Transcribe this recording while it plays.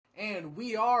And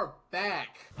we are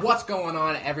back. What's going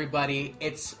on, everybody?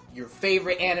 It's your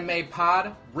favorite anime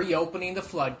pod reopening the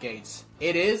floodgates.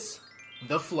 It is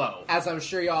The Flow. As I'm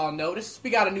sure y'all noticed, we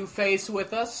got a new face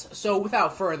with us. So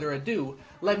without further ado,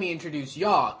 let me introduce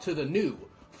y'all to the new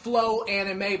Flow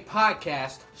Anime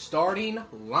Podcast starting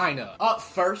lineup. Up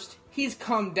first, he's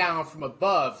come down from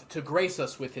above to grace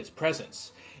us with his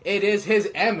presence. It is His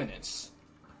Eminence,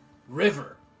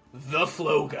 River, the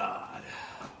Flow God.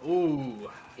 Ooh.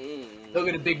 Look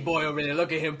at the big boy over there.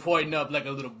 Look at him pointing up like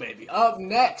a little baby. Up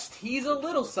next, he's a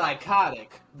little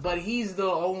psychotic, but he's the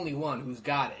only one who's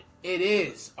got it. It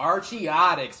is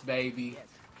Archeotix, baby. Yes,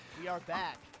 we are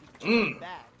back. We came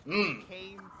back.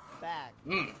 Came back.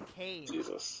 Came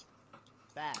Jesus.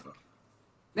 back.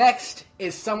 Next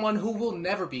is someone who will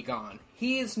never be gone.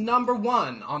 He is number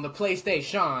one on the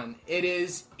PlayStation. It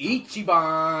is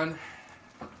Ichiban.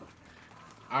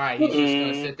 Alright, he's just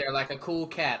gonna sit there like a cool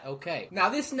cat. Okay. Now,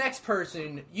 this next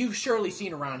person you've surely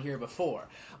seen around here before,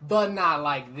 but not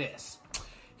like this.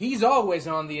 He's always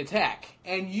on the attack,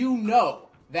 and you know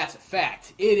that's a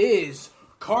fact. It is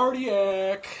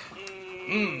Cardiac.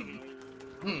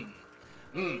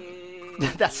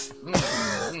 That's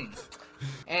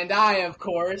And I, of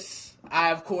course,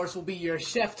 will be your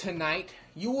chef tonight.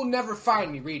 You will never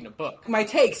find me reading a book. My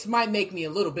takes might make me a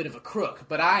little bit of a crook,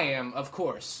 but I am, of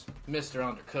course, Mr.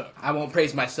 Undercook. I won't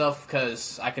praise myself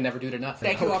because I can never do it enough.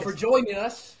 Thank you all for joining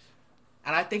us.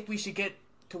 And I think we should get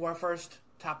to our first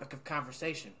topic of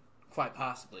conversation, quite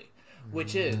possibly,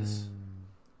 which is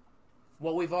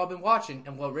what we've all been watching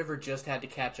and what River just had to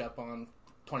catch up on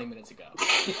 20 minutes ago.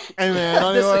 Hey man,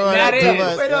 don't even That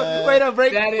is- way to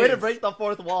break That way to is- break the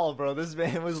fourth wall, bro. This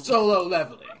man was Solo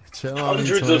leveling. chill on me, Hundreds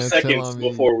twin, of chill seconds on me.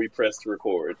 before we pressed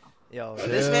record. yo. Chill,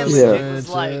 This man chill, legit was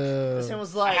like. chill. This man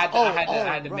was like. I had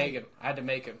to right. make him. I had to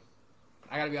make him.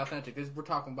 I gotta be authentic. We're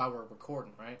talking about we're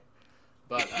recording, right?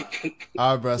 But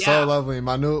All right, bro. Yeah. Solo Leveling,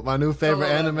 my new favorite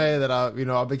Solo anime Leveling. that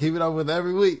I've been keeping up with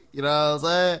every week. You know what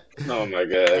I'm saying? Oh my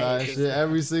god. Shit,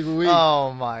 every single week.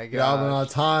 Oh my Y'all been on god.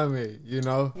 timing, you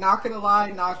know. not gonna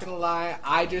lie.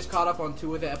 I just caught up on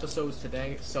 2 of the episodes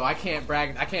today, so I can't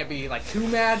brag. I can't be like too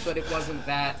mad, but it wasn't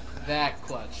that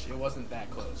clutch. It wasn't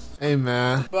that close. Hey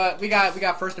man, But we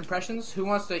got first impressions. Who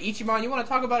wants to? Ichiban, you want to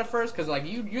talk about it first? Because like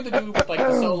you're the dude with like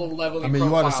the solo leveling. I mean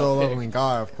you are the profile solo pic. leveling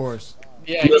guy, of course.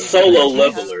 Yeah, The solo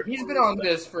leveler. He's been on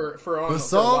this for The a while.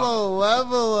 solo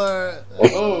leveler.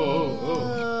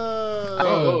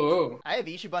 Oh. I have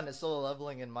Ichiban and solo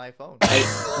leveling in my phone.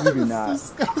 You do not.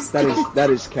 That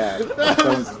is cat.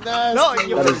 No,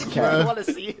 you That want is cat. to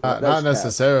see? Not That's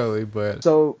necessarily, but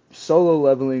So solo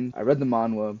leveling, I read the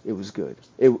manhwa. It was good.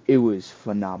 It was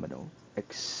phenomenal,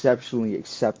 exceptionally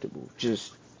acceptable.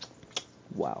 Just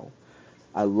wow,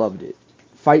 I loved it.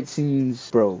 Fight scenes,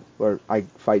 bro,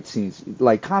 fight scenes.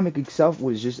 Like comic itself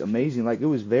was just amazing. Like it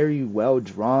was very well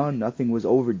drawn. Nothing was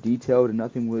over detailed and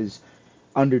nothing was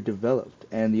underdeveloped.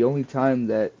 And the only time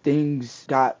that things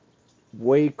got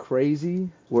way crazy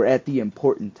were at the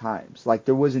important times. Like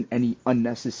there wasn't any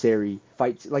unnecessary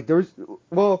fights. Like there was,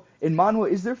 well, in manhwa,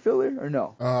 is there filler or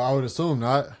no? I would assume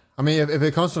not. I mean, if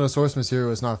it comes from the source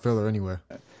material, it's not filler anywhere.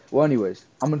 Well, anyways,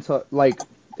 I'm gonna talk. Like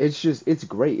it's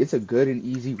great. It's a good and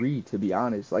easy read, to be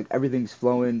honest. Like everything's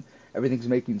flowing, everything's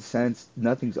making sense.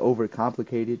 Nothing's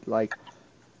overcomplicated. Like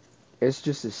it's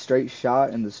just a straight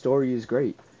shot, and the story is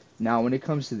great. Now, when it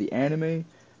comes to the anime,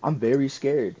 I'm very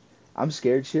scared. I'm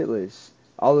scared shitless.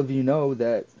 All of you know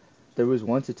that there was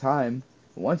once upon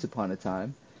a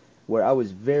time, where I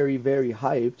was very, very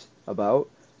hyped about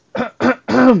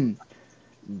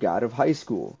God of High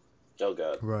School. Oh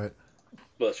god. Right.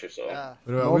 Bless your soul.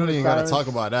 We don't even gotta talk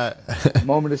about that.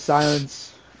 Moment of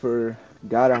silence for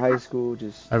God of High School.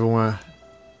 Just Everyone.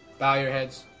 Bow your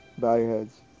heads. bow your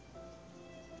heads.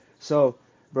 So,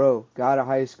 bro, God of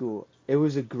High School. It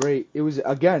was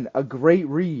again a great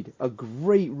read.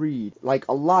 Like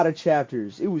a lot of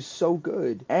chapters. It was so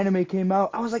good. Anime came out.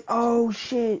 I was like, oh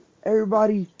shit.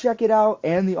 Everybody check it out.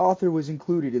 And the author was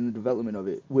included in the development of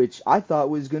it, which I thought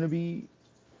was gonna be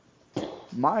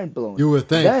mind blowing. You would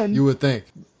think. Then, You would think.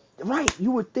 right,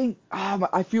 you would think.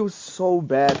 I feel so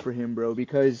bad for him, bro,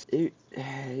 because it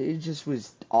just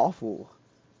was awful,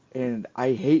 and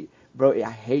I hate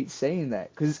saying that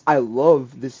because I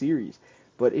love the series,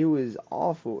 but it was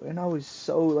awful, and I was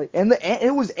so like, and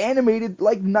it was animated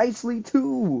like nicely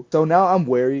too. So now I'm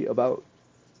wary about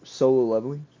solo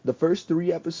leveling. The first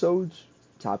 3 episodes,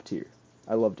 top tier.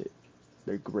 I loved it.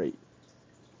 They're great.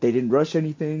 They didn't rush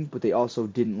anything, but they also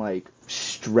didn't like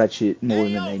stretch it more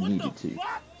than they needed to.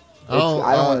 I don't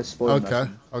want to spoil Okay,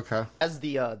 nothing. okay. As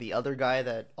the other guy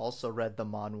that also read the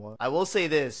manhwa, I will say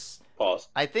this. Pause.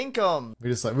 I think We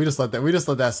just let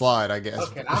that slide, I guess.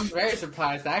 Okay, I'm very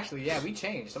surprised. Actually, yeah, we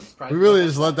changed. I'm surprised. We really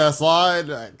just let that slide,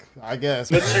 like, I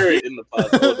guess. Maturity in the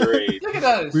pod, older age. Look at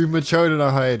us. We've matured in our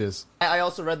hiatus. I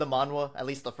also read the manhwa, at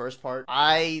least the first part.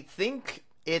 I think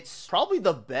it's probably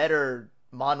the better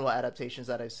manhwa adaptations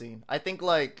that I've seen. I think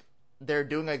like they're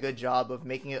doing a good job of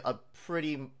making it a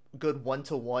pretty good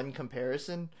one-to-one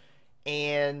comparison,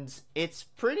 and it's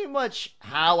pretty much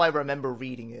how I remember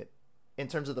reading it in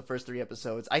terms of the first 3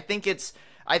 episodes. I think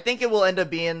it will end up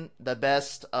being the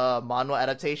best manhwa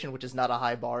adaptation, which is not a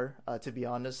high bar, to be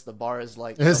honest. The bar is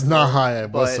like It's not high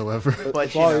but- whatsoever. but The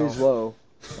you bar know, is low.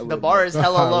 the bar is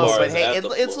hella low, Bar but is hey, at the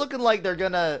it's floor. looking like they're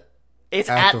gonna. It's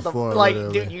At at the the floor, like,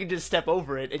 literally. dude, you can just step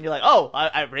over it, and you're like, oh,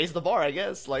 I raised the bar, I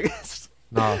guess. Like,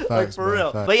 Nah, facts, like for bro,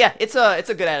 real. facts. But yeah, it's a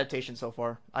good adaptation so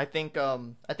far. I think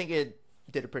it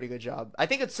did a pretty good job. I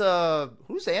think it's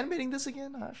who's animating this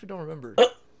again? I actually don't remember.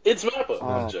 It's Mappa. Oh,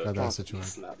 I'm joking. Got that It's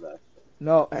situation. not that.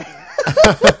 No.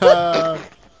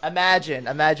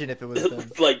 Imagine if it was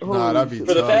them. Like Nah, that'd be for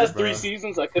the tough, past bro. 3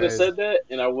 seasons, I could have Crazy. said that,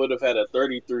 and I would have had a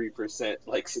 33%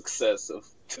 like success of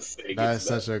just saying That's it's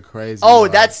that. such a crazy. Oh,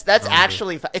 like, that's number.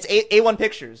 actually it's A1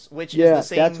 Pictures, which Yeah, is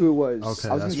the same. that's who it was. Okay,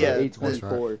 I was that's gonna say right. That's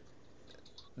A24.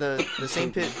 the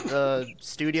same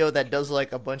studio that does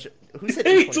like a bunch of who said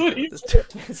A24?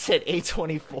 A24? Said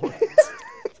A24.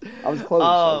 I was close.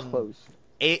 I was Um, close.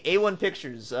 A1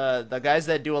 Pictures, the guys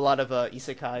that do a lot of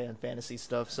isekai and fantasy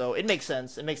stuff, so it makes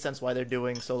sense. It makes sense why they're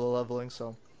doing Solo Leveling.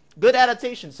 So good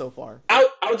adaptation so far.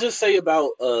 I'll just say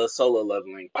about Solo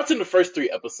Leveling. Watching the first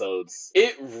 3 episodes,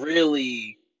 it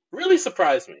really, really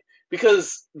surprised me.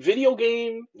 Because video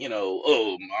game,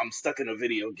 I'm stuck in a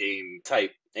video game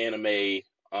type anime,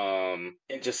 and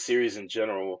just series in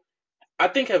general, I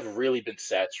think have really been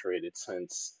saturated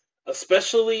since,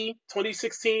 especially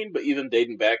 2016, but even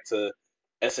dating back to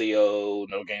SAO,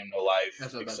 No Game, No Life,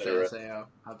 That's what I was etc. about to say, SAO. I was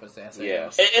about to say SAO.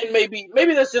 Yeah, and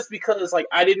maybe that's just because like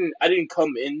I didn't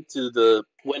come into the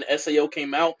when SAO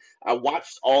came out. I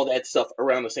watched all that stuff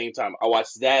around the same time. I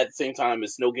watched that at the same time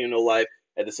as No Game No Life,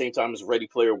 at the same time as Ready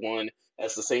Player One,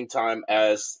 at the same time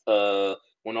as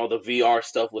when all the VR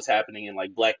stuff was happening in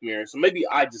like Black Mirror. So maybe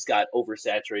I just got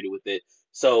oversaturated with it,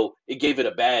 so it gave it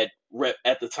a bad rep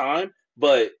at the time.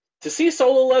 But to see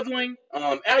Solo Leveling,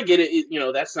 and I get it,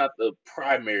 that's not the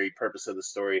primary purpose of the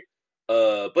story.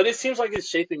 But it seems like it's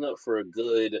shaping up for a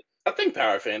good, I think,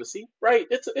 power fantasy, right?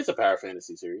 It's a power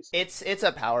fantasy series. It's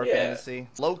a power Yeah. fantasy.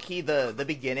 Low key, the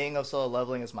beginning of Solo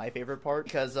Leveling is my favorite part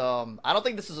because I don't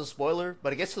think this is a spoiler,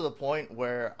 but it gets to the point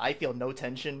where I feel no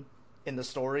tension in the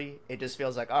story. It just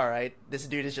feels like, all right, this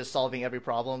dude is just solving every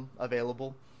problem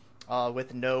available,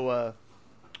 with no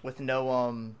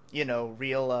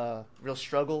real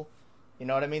struggle. You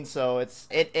know what I mean? So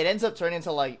it ends up turning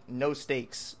into like no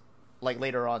stakes like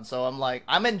later on. So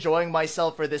I'm enjoying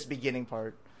myself for this beginning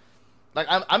part. Like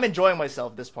I'm enjoying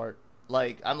myself this part.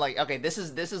 Like I'm like, okay, this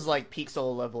is like peak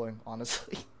Solo Leveling,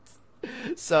 honestly.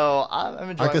 So I'm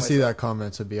enjoying. I can see myself. that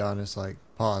comment, to be honest. Like,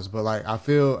 pause, but like I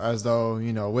feel as though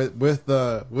with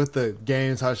the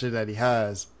game toucher that he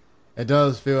has, it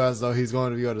does feel as though he's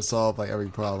going to be able to solve like every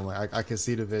problem. Like I can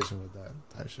see the vision with that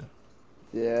type shit.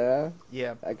 Yeah,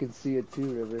 Yeah. I can see it too,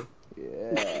 River.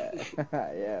 Yeah,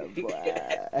 yeah,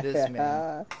 boy. This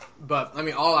man. But I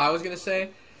mean, all I was gonna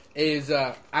say is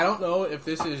I don't know if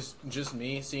this is just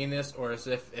me seeing this or as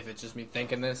if it's just me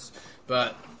thinking this,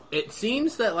 but it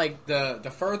seems that like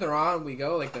the further on we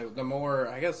go, like the more,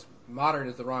 I guess modern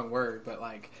is the wrong word, but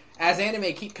like as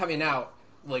anime keep coming out,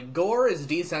 like gore is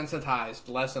desensitized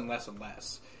less and less and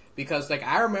less. Because like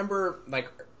I remember like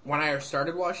when I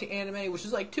started watching anime, which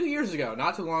is like 2 years ago,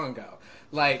 not too long ago,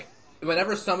 like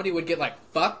whenever somebody would get like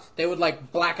fucked, they would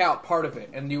like black out part of it,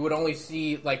 and you would only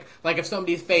see like if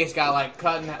somebody's face got like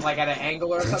cut in, like at an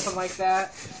angle or something like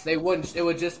that, they wouldn't. It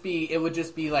would just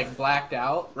be like blacked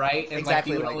out, right? And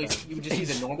Exactly like that. you would just see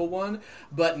the normal one.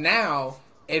 But now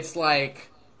it's like,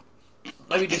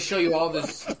 let me just show you all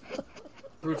this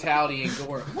brutality and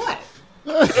gore. What?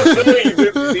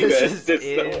 This is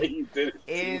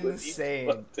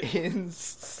insane.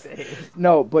 Insane.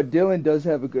 No, but Dylan does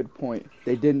have a good point.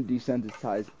 They didn't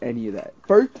desensitize any of that.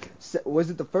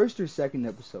 Was it the first or second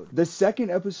episode? The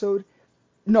second episode?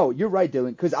 No, you're right,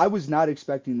 Dylan, because I was not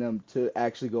expecting them to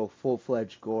actually go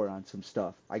full-fledged gore on some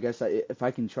stuff. I guess if I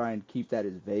can try and keep that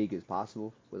as vague as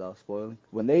possible without spoiling.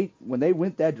 When they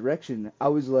went that direction, I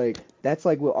was like, that's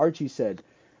like what Archie said.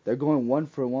 They're going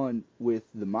 1-for-1 with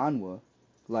the manhwa.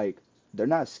 Like, they're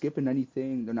not skipping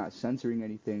anything. They're not censoring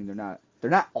anything. They're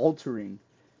not altering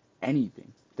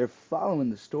anything. They're following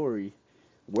the story,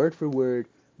 word for word,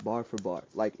 bar for bar.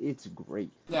 Like, it's great.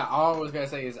 Yeah, all I was gonna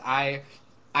say is I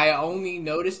I only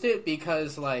noticed it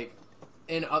because like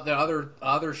in the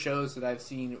other shows that I've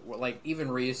seen, like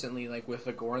even recently, like with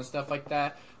the gore and stuff like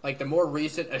that, like the more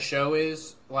recent a show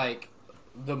is, like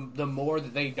the more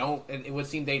that they don't, it would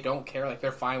seem they don't care, like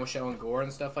they're fine with showing gore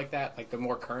and stuff like that, like the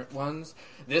more current ones.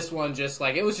 This one just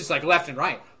like, it was just like left and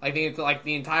right, like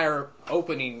the entire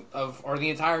opening of, or the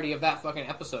entirety of that fucking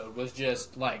episode was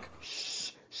just like,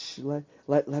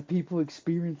 let people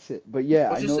experience it. But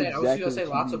yeah, I know exactly. I was just gonna say what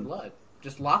you lots of mean. blood.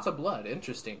 Just lots of blood.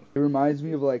 Interesting. It reminds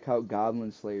me of like how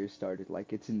Goblin Slayer started.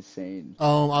 Like it's insane.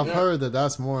 I've heard that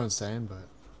that's more insane, but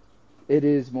It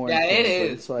is more. Yeah, insane, it but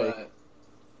is. It's like But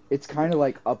it's kind of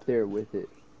like up there with it.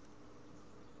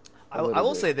 I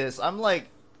will say this. I'm like,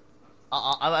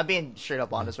 I'm being straight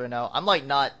up honest right now. I'm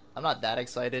not that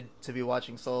excited to be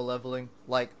watching Solo Leveling.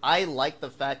 Like, I like the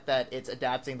fact that it's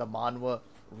adapting the manhwa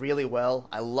really well.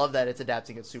 I love that it's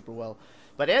adapting it super well.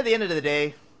 But at the end of the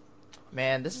day,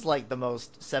 man, this is like the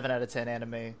most 7 out of 10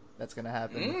 anime that's gonna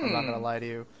happen. I'm not gonna lie to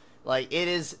you. Like, it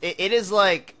is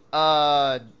like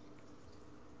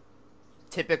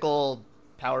typical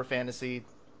power fantasy.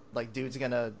 Like, dude's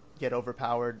gonna get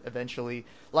overpowered eventually.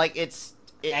 Like,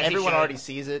 everyone already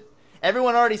sees it.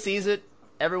 Everyone already sees it.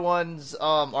 Everyone's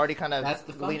already kind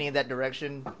of leaning in that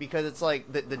direction because it's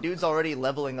like the dude's already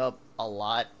leveling up a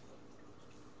lot.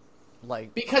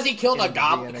 Like, because he killed a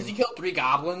goblin. Because he killed 3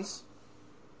 goblins.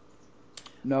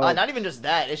 No, not even just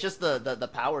that. It's just the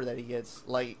power that he gets.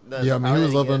 Like, he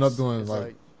was leveling up doing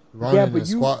like running and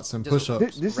squats and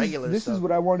push-ups. This is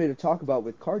what I wanted to talk about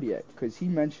with Cardiac, because he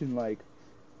mentioned like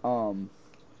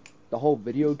the whole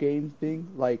video game thing.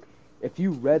 Like, if you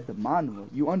read the manga,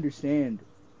 you understand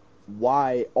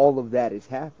why all of that is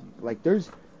happening. Like,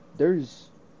 there's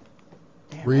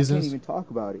reasons. I can't even talk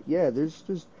about it. Yeah, there's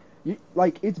just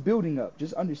like, it's building up.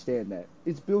 Just understand that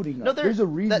it's building up. No, there's a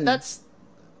reason.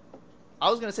 I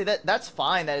was gonna say that's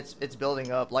fine that it's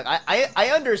building up. Like,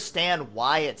 I understand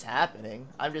why it's happening.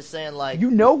 I'm just saying, like, you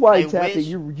know why it's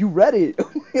happening. You read it.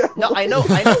 No, I know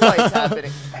why it's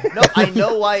happening. No, I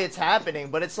know why it's happening,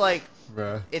 but it's like,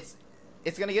 bruh, it's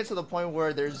gonna get to the point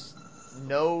where there's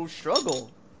no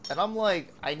struggle, and I'm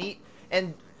like,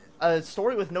 and a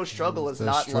story with no struggle is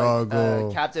not like a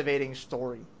captivating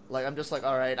story. Like, I'm just like,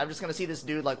 all right, I'm just gonna see this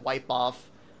dude like wipe off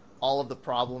all of the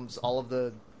problems, all of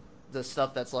the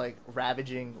stuff that's like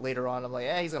ravaging later on. I'm like,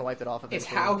 he's gonna wipe it off eventually. It's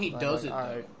how he does it, though.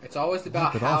 Right. It's always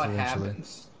about how it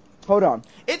happens. Hold on.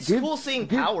 It's cool seeing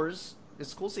powers.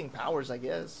 It's cool seeing powers, I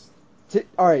guess.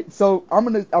 All right, so I'm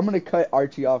gonna cut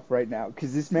Archie off right now,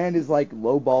 because this man is like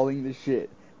lowballing the shit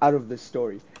out of the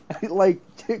story. Like,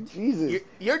 Jesus.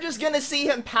 You're just gonna see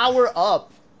him power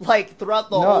up like throughout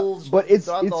the whole. But it's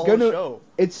gonna show.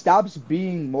 It stops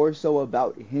being more so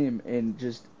about him and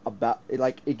just about,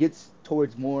 like, it gets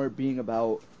towards more being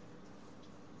about.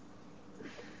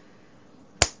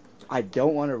 I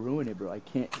don't want to ruin it, bro. I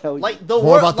can't tell you. Like, the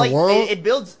world, like, it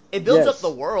builds up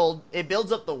the world. It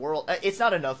builds up the world. It's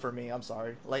not enough for me. I'm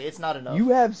sorry. Like, it's not enough. You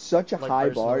have such a high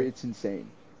personally. bar. It's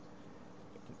insane.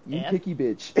 You and? picky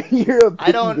bitch. You're a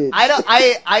picky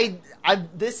bitch.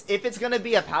 If it's gonna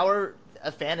be a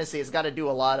fantasy, it's got to do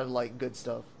a lot of like good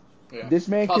stuff. Yeah. This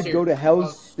man could go to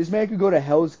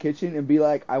Hell's Kitchen and be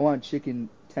like, I want chicken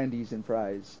tendies and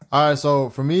fries. All right, so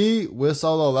for me with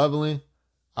Solo Leveling,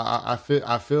 I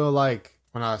feel like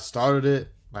when I started it,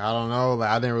 like, I don't know, like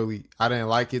I didn't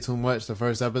like it too much the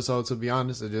first episode, to be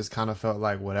honest. It just kind of felt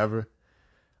like whatever.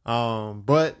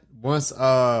 But once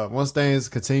things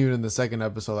continued in the second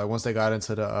episode, like once they got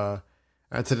into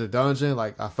the dungeon,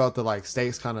 like I felt the like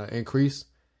stakes kind of increase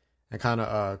and kind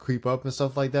of creep up and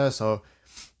stuff like that. So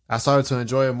I started to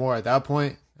enjoy it more at that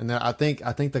point. And then I think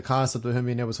the concept of him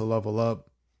being able to level up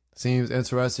seems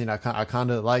interesting. I kind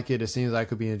of like it. It seems like it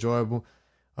could be enjoyable.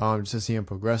 Just to see him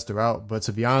progress throughout. But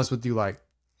to be honest with you, like,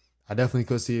 I definitely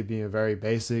could see it being very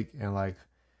basic and like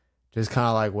just kind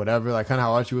of like whatever, like kind of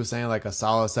how Archie was saying, like a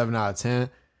solid 7 out of 10.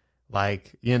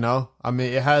 Like, you know, I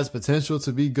mean, it has potential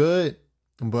to be good,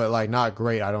 but like not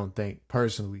great. I don't think,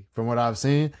 personally, from what I've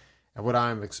seen and what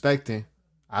I'm expecting.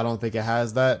 I don't think it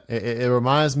has that. It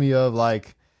reminds me of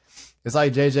like, it's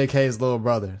like JJK's little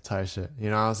brother type shit.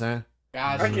 You know what I'm saying?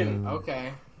 Gotcha.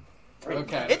 Okay.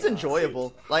 It's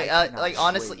enjoyable. Like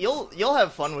honestly, you'll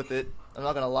have fun with it. I'm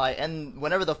not gonna lie. And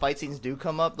whenever the fight scenes do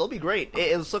come up, they'll be great.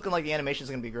 It's looking like the animation's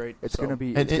gonna be great. It's gonna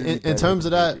be. In terms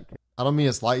of that, I don't mean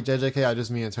it's like JJK. I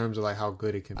just mean in terms of like how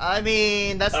good it can be. I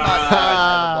mean, that's not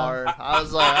hard. I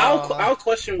was like, I'll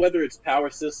question whether its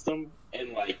power system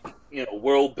and like, you know,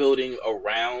 world building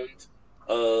around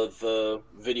the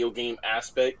video game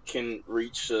aspect can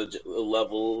reach a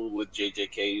level with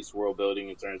JJK's world building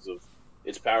in terms of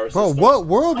its power system. Bro, what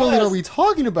world building are we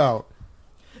talking about?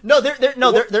 No,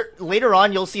 they're later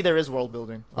on. You'll see there is world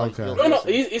building. Okay. No,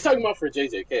 he's talking about for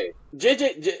JJK.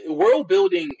 World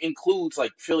building includes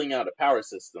like filling out a power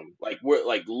system, like where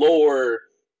like lore,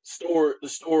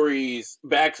 stories,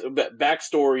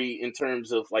 backstory in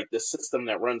terms of like the system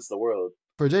that runs the world.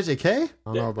 For JJK, I don't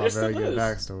know There about very still good is.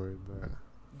 backstory, but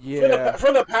Yeah.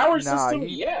 For the power Nah, system,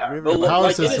 he- yeah. River- The the power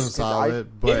like, it is- system's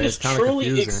solid, but it it's is kind of truly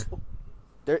confusing.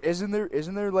 There isn't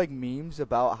there like memes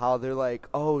about how they're like,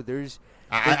 oh, there's.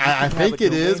 I think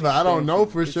it is, but I don't know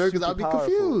for sure because I'll be But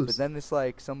confused. then it's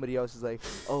like somebody else is like,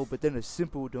 oh, but then a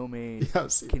simple domain Yeah,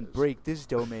 I've seen can this. break this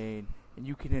domain, and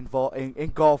you can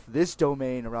engulf this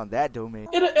domain around that domain.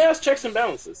 It has checks and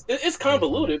balances. It's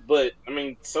convoluted, but I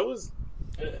mean, so is.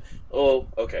 Oh,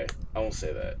 okay. I won't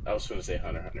say that. I was going to say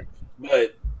Hunter x Hunter,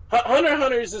 but Hunter x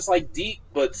Hunter is just like deep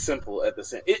but simple at the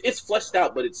same. It's fleshed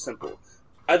out, but it's simple.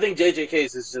 I think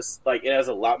JJK's is just like it has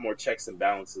a lot more checks and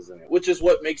balances in it, which is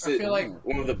what makes I it feel like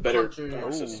one of the better Hunter-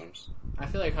 power systems. I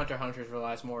feel like Hunter x Hunter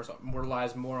relies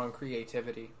more on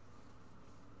creativity,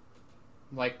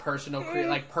 like personal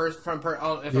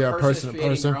if Yeah, a person is person to creating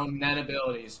person. their own nen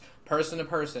abilities, person to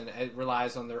person, it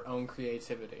relies on their own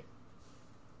creativity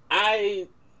I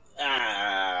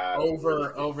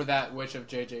over that which of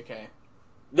JJK.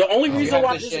 the only You You reason have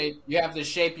why to shape. You have to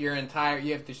shape your entire.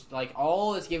 You have to like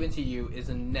all that's given to you is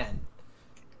a nen.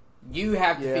 You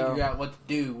have to Yeah. figure out what to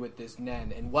do with this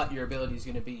nen and what your ability is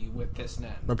going to be with this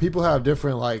nen. But people have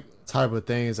different like type of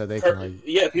things that they can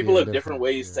like. people yeah, have different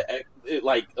ways yeah. to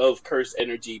like of curse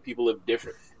energy. People have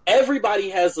different. Everybody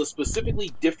has a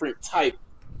specifically different type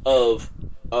of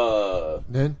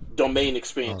Then domain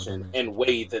expansion domain. and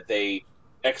way that they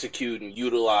execute and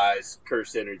utilize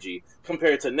cursed energy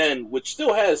compared to Nen, which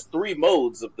still has 3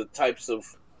 modes of the types of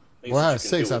things. well, that it you has can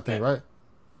 6, do I with think, Nen. right?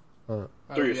 Or,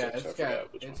 Oh, 3 or yeah, 6, I it's forgot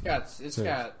got which it's one. got Six.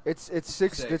 It's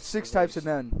six. Six, It's 6 at types of least.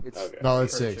 none. It's Okay. no,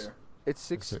 it's for 6. sure. it's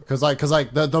 6. Because like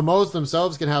the modes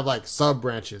themselves can have like sub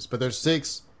branches, but there's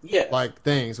 6 Yeah, like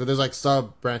things, but there's like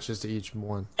sub branches to each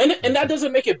one. and that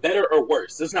doesn't make it better or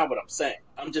worse. That's not what I'm saying.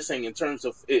 I'm just saying in terms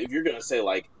of if you're gonna say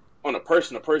like on a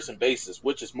person to person basis,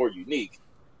 which is more unique.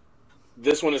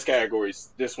 This one is categories.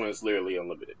 This one is literally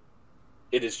unlimited.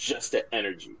 It is just the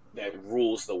energy that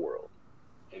rules the world.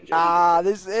 in general.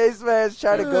 This man's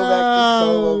trying to go back to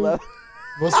solo level.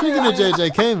 Well, speaking of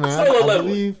JJK, man, Solo I level.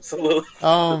 believe. Solo.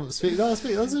 Let's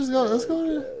just go. Let's go.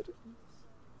 To,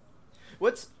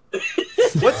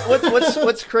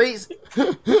 What's crazy?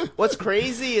 What's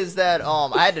crazy is that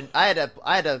I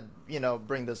had to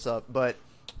bring this up, but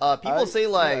people say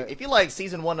like yeah. if you like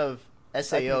season 1 of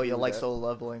SAO, agree you'll with like that. solo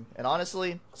leveling, and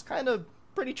honestly, it's kind of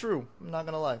pretty true. I'm not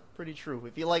gonna lie, pretty true.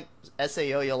 If you like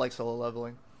SAO, you'll like solo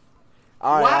leveling.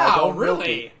 All right, Wow, don't milk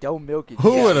really? it. Don't milk it.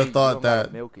 Who Yeah, would've you thought don't gotta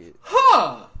that? Milk it.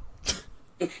 Huh?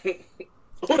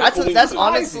 That's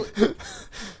honestly.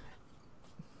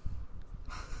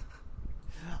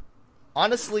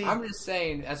 Honestly, I'm just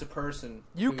saying, as a person,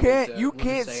 You who's, can't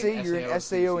who's say saying you're an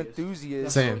SAO Not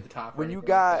enthusiast Same. over the top or when you anything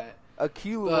got like that, a but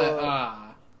Killua.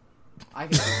 I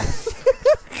can.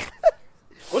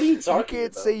 What are you You talking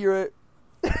can't about? say you're a.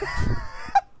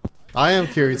 I am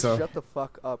Kirito. Shut the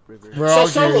fuck up, River. We're all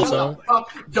Solo Kirito.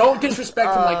 Don't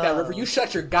disrespect him like that, River. You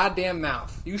shut your goddamn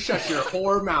mouth. You shut your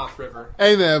whore mouth, River.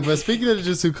 Hey man, but speaking of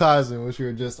Jujutsu Kaisen, which we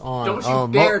were just on, Don't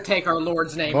you dare take our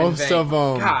Lord's name in most vain. of,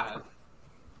 God.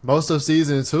 most of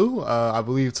season 2, I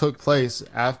believe, took place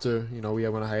after we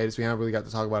went on hiatus. We haven't really got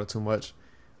to talk about it too much.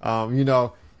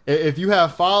 If you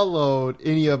have followed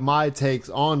any of my takes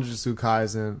on Jujutsu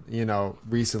Kaisen,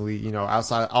 recently,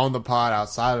 outside on the pod,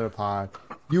 outside of the pod,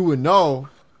 you would know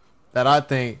that I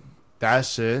think that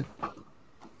shit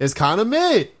is kind of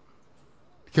mid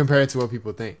compared to what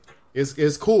people think.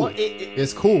 It's cool. Well,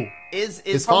 It's cool. Is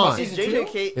It's talking about fine. season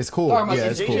JJK? It's cool. Talking about Yeah,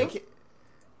 it's season cool. two?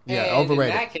 Yeah, And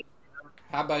overrated. In that case,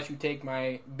 how about you take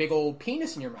my big old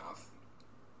penis in your mouth?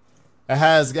 It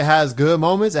has good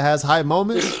moments. It has hype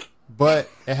moments, but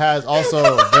it has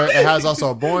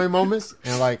also boring moments,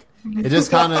 and like it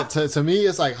just kind of to me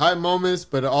it's like hype moments,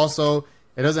 but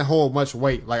it doesn't hold much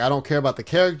weight. Like I don't care about the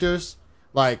characters.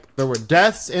 Like there were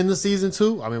deaths in the season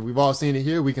 2. I mean, we've all seen it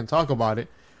here. We can talk about it,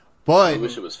 I but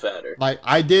wish it was fatter. like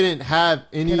I didn't have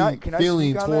any Can I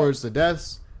feeling speak on towards the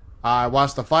deaths. I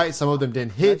watched the fight. Some of them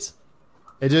didn't hit.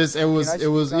 It was speak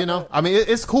on that? I mean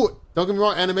it's cool. Don't get me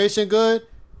wrong, animation good.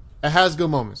 It has good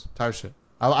moments. Type shit.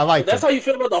 I like That's that. how you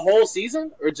feel about the whole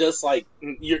season, or just like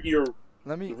you're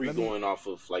Let me. going off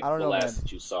of like I don't the know, last man.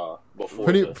 that you saw before.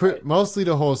 Pretty, the fight? mostly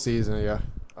the whole season. Yeah,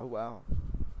 Oh wow.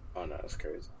 Oh no, that's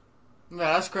crazy.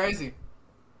 Man, that's crazy.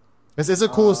 it's a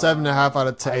cool 7.5 out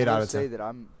of 8 I out will of say 10. that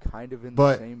I'm kind of in the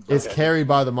But same boat. it's carried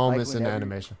by the moments in the whenever-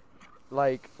 animation.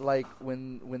 like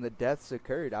when the deaths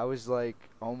occurred, I was like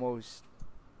almost.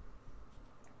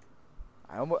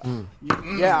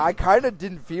 Yeah, I kind of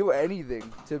didn't feel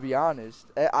anything, to be honest.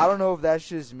 I don't know if that's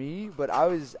just me, but I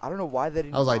don't know why that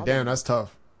didn't. I was like, bother damn, me. that's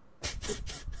tough.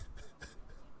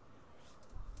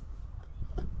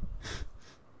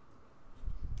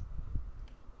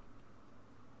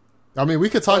 I mean, we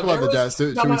could talk about the deaths. Should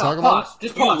we talk about it?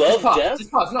 Just You pause. love Just pause. death?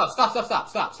 Just pause. No,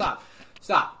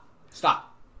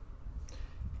 stop.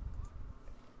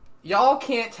 Y'all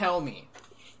can't tell me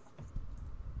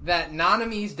that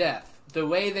Nanami's death, the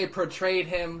way they portrayed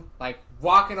him, like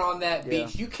walking on that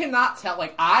beach, you cannot tell.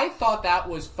 Like, I thought that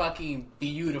was fucking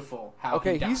beautiful. How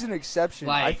Okay, he died. he's an exception.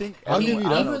 Like, I think I'll give you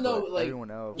that. even though, like, everyone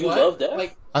else. You what? love death?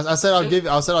 Like, I said I'll give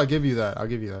you that. I'll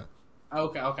give you that.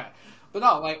 okay, but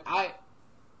no, like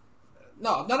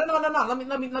no.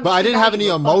 Let me. But I didn't have any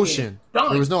emotion. There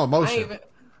was no emotion.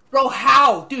 Bro,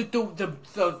 how, dude?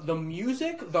 The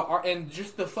music, the art, and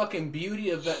just the fucking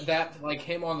beauty of that, like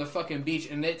him on the fucking beach,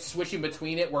 and it switching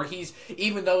between it, where he's,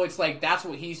 even though it's like that's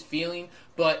what he's feeling,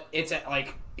 but it's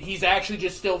like he's actually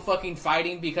just still fucking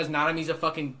fighting because Nanami's a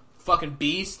fucking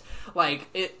beast. Like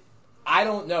it, I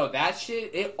don't know, that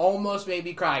shit. It almost made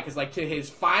me cry because like to his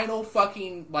final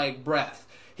fucking like breath,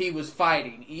 he was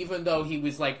fighting, even though he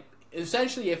was like.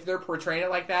 Essentially, if they're portraying it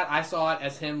like that, I saw it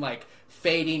as him like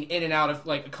fading in and out of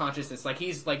like consciousness. Like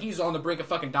he's on the brink of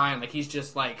fucking dying. Like he's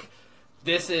just like,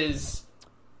 it's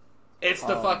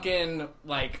the fucking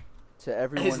like to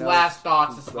everyone his else last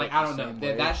thoughts. who It's felt like I the don't know same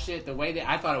way. that shit. The way that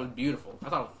I thought it was beautiful. I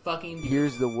thought it was fucking beautiful.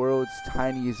 Here's the world's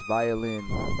tiniest violin.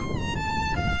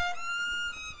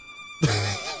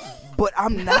 But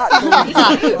I'm not trying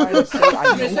to say I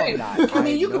I'm just know I'm saying. not. I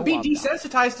mean, you know could be I'm not.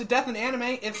 desensitized to death in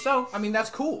anime. If so, I mean that's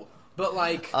cool. But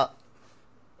like,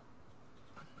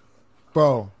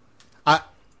 Bro,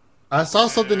 I saw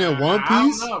something in One I don't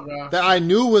Piece know, bro. that I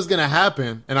knew was gonna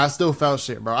happen, and I still felt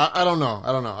shit, bro. I don't know.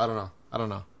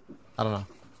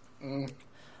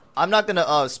 I'm not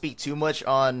gonna speak too much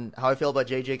on how I feel about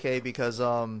JJK because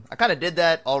I kind of did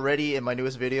that already in my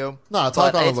newest video. No,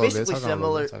 talk But on a it's little bit. basically Talk on a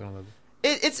little similar. bit. Talk on a little bit.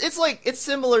 It's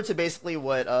similar to basically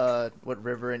what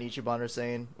River and Ichiban are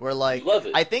saying. Where like You love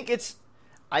it. I think it's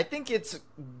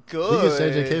good. He is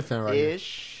JJK fan right now.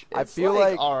 Ish. I It's feel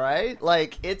like- all right.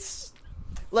 Like it's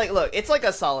like look, it's like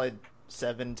a solid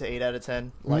 7 to 8 out of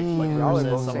 10. Like y'all River are said,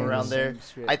 somewhere saying around the there. same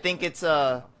shit. I think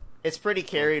it's pretty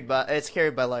carried by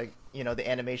like the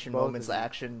animation Both moments, of the you.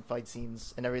 action fight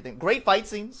scenes, and everything. Great fight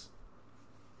scenes.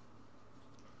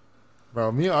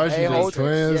 Bro, me and Archie Hey, just hold-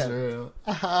 twins.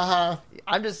 yeah.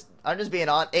 I'm just being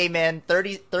on. Hey man,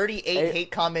 38 Hey,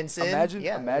 hate comments in. Imagine,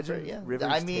 yeah, imagine. yeah. River's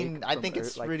I mean, take I from think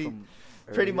it's like, pretty from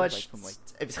pretty earlier, much. like, from, like,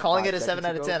 if it's calling it a 5 7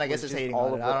 out of seconds 10, I ago, guess was it's just hating all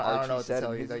on of it. what I don't know Archie what to said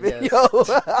tell in you. his I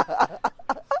guess.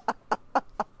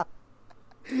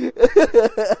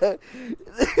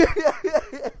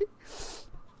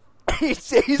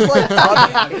 He's like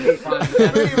talking.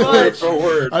 Pretty much. For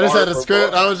word, I just bar had a for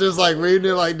script. bar. I was just like reading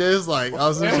it like this. Like I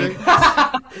was just like,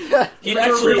 He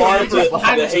actually had the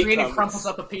behind the hate screen, he comments. crumples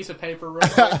up a piece of paper real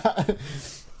quick.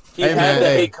 He Hey, had man, the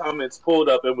hey. hate comments pulled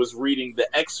up and was reading the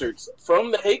excerpts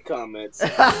from the hate comments,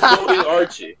 quoting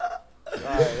Archie.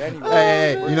 Alright, anyway.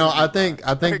 hey, you know, I think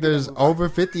there's over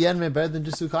 50 anime better than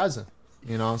Jujutsu Kaisen.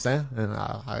 You know what I'm saying? And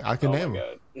I can Oh name my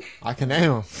them. god. I can name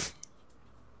them.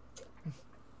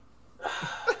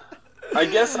 I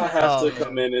guess I have Oh, to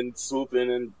come in and swoop in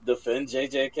and defend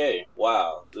JJK.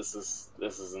 Wow, this is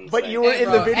insane. But you were Hey, in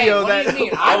bro, the video hey, that what do you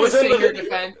mean? I was was in sitting the here video.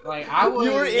 defend. Like I was.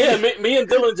 You were in- Yeah, me and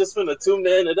Dylan just finna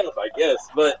 2-man it up, I guess.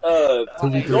 But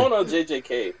be going on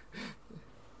JJK,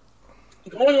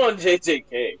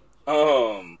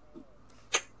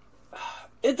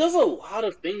 it does a lot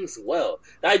of things well.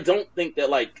 I don't think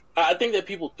that I think that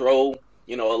people throw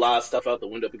a lot of stuff out the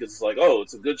window because it's like, oh,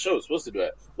 it's a good show, it's supposed to do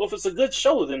that. Well, if it's a good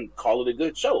show, then call it a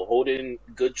good show, hold it in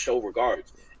good show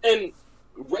regards. And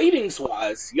ratings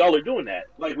wise, y'all are doing that.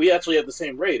 Like, we actually have the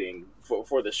same rating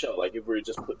for the show. Like, if we were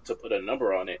just put a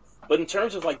number on it. But in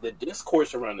terms of like the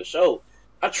discourse around the show,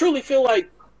 I truly feel like,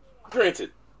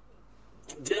 granted,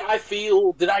 did I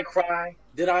cry?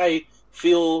 Did I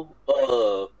feel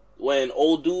when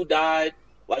old dude died?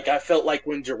 Like I felt like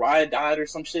when Jiraiya died or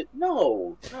some shit?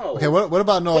 No. Okay, what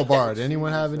about Noah What Bard? scene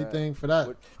Anyone was have that? anything for that?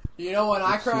 What- You know when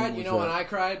I What scene cried? You was know when that? I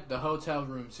cried? The hotel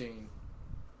room scene.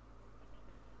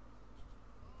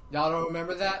 Y'all don't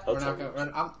remember that? We're not Hotel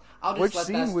gonna. I'll just Which let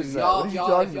scene that was stew. that? Y'all, What are you y'all,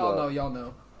 if talking y'all know, about? y'all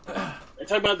know. Are you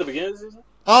talking about the beginning of the season?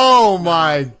 Oh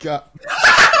my god!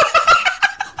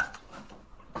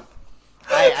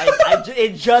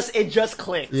 it just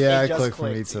clicked. Yeah, it it just clicked for me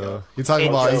you know. too. You talking It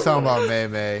about just May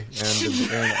May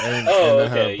and Oh,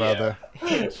 her okay, brother.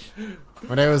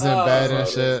 When they was in Oh, bed and man.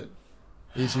 shit.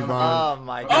 Ichiban. Oh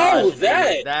my Oh, god.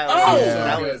 that! That Oh! was, Yeah.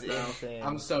 that was Bro. insane.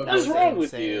 I'm so What's good. wrong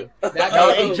with insane. you? That, No, no,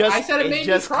 it just- I said it it made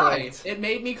just me cry. clicked. It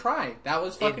made me cry. That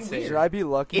was fucking Insane. Should weird. I be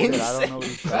lucky that I don't know what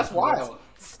he's That's talking about? wild.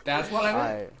 That's what I meant.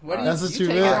 Alright. What do That's you, what you you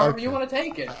take it meant? however Okay. you want to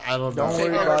take it. I don't know. Don't worry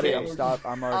Okay. about it. Okay.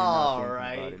 I'm already not thinking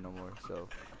Alright. about it no more. So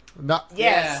Not,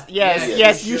 Yes, Yeah, yes, yeah,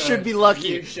 yes. you You should. should be lucky.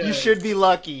 You You should. should be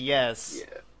lucky. Yes. Yeah.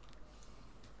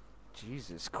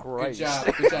 Jesus Good Christ. job.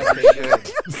 Good job.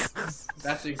 Katie.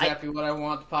 That's exactly what I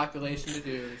want the population to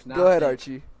do. is not Go ahead, think.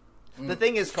 Archie. The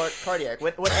thing is, cardiac.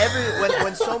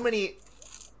 When so many.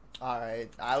 All right,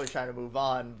 I was trying to move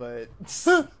on, but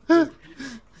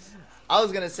I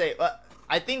was gonna say,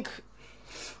 I think.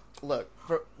 Look,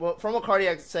 from what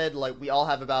cardiac said, like we all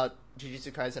have about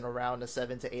Jujutsu Kaisen around a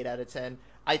 7 to 8 out of 10.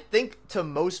 I think to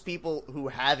most people who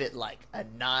have it like a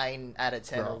 9 out of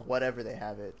 10 or Bro. whatever they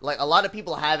have it, like a lot of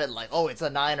people have it like, oh, it's a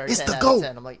 9 or It's 10 the out GOAT. of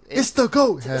 10. I'm like, it's the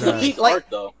GOAT. It's a peak Like, arc,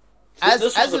 though. as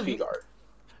This was a a peak arc.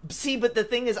 See, but the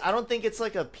thing is, I don't think it's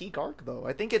like a peak arc though.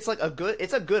 I think it's like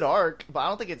it's a good arc, but I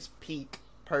don't think it's peak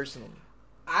personally.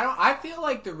 I feel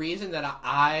like the reason that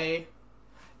I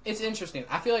it's interesting.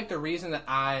 I feel like the reason that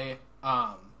I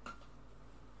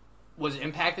was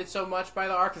impacted so much by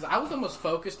the arc is I was almost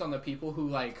focused on the people who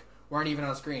like weren't even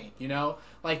on screen, you know?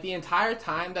 Like the entire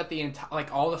time that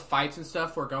like all the fights and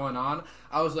stuff were going on,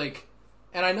 I was like,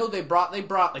 and I know they brought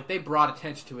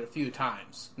attention to it a few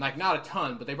times. Like not a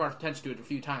ton, but they brought attention to it a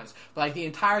few times. But like the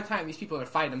entire time these people are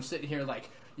fighting, I'm sitting here like,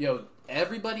 yo,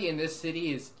 everybody in this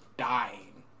city is dying.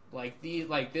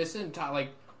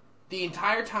 The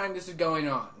entire time this is going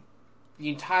on, the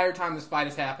entire time this fight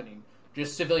is happening,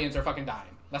 just civilians are fucking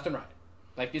dying, left and right.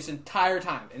 Like this entire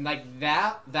time, and like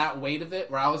that weight of it,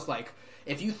 where I was like,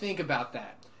 if you think about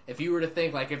that, if you were to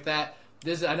think like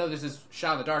I know this is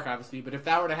shot in the dark, obviously, but if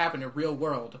that were to happen in real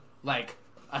world, like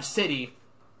a city,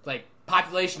 like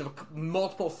population of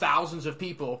multiple thousands of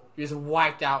people just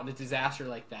wiped out in a disaster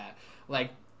like that,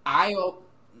 like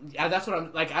that's what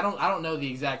I'm like. I don't know the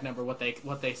exact number what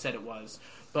they said it was,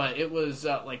 but it was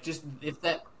like just if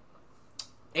that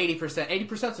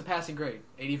 80% is a passing grade.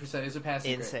 80% is a passing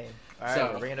grade. Insane. All right,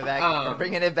 So, we're bringing it back. We're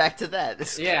bringing it back to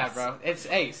that. Yeah, bro. It's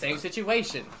same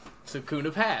situation.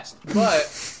 Sukuna passed,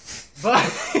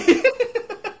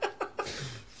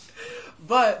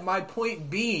 but my point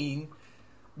being,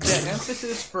 the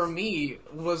emphasis for me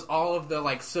was all of the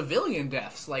like civilian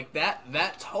deaths. Like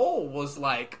that toll was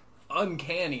like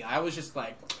uncanny. I was just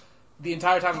like, the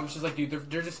entire time I was just like, dude,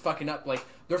 they're just fucking up. Like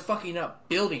they're fucking up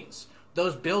buildings.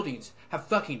 Those buildings have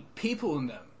fucking people in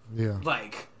them. Yeah.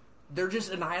 Like they're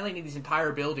just annihilating these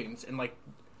entire buildings and like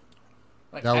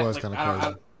That was kind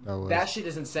of crazy. that shit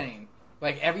is insane.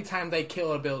 Like every time they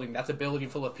kill a building, that's a building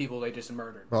full of people they just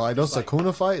murdered. Bro, like those Like,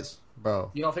 Sakuna fights,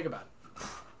 bro. you don't think about it.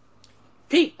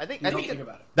 Peak. I think You I don't think think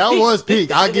about it. That Peak. was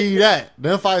peak. I'll give you that.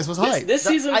 Them fights was hype. This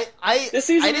season, this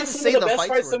season I didn't is some say of the the best fights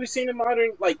fights were- that we've seen in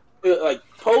modern, like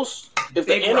post. If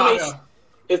Big the anime, Raga.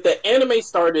 if the anime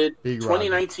started Big Raga.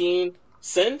 2019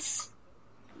 since,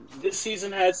 this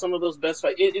season had some of those best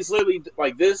fights. It's literally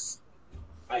like this.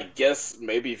 I guess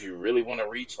maybe if you really want to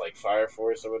reach like Fire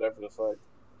Force or whatever the fuck,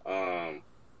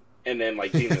 and then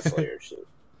like Demon Slayer shit.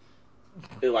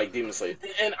 Like Demon Slayer,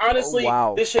 and honestly, Oh,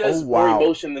 wow. this shit has Oh, more wow.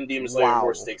 emotion than Demon Slayer, Wow.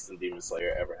 more stakes than Demon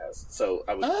Slayer ever has. So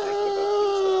I was thinking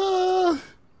about this.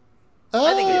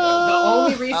 I think it- The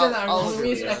only reason, I'll the only agree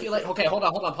reason with I feel like hold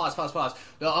on, pause.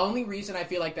 The only reason I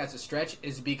feel like that's a stretch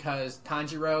is because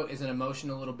Tanjiro is an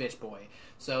emotional little bitch boy.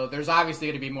 So there's obviously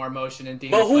going to be more emotion in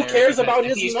Demon But who Slayer cares because about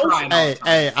his he's emotion? crying all Hey, the time.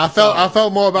 hey, I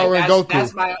felt more about Like,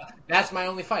 Rengoku. that's my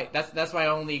only fight. That's my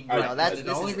only. I know, gripe. that's- the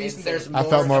this only is reason insane. there's I more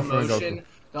felt more for emotion. Rengoku.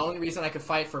 The only reason I could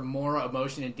fight for more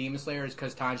emotion in Demon Slayer is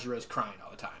because Tanjiro's crying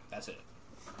all the time. That's it.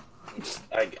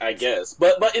 I guess,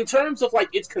 but in terms of like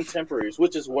its contemporaries,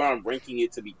 which is where I'm ranking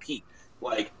it to be peak.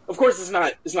 Like, of course,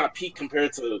 it's not peak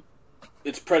compared to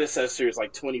its predecessors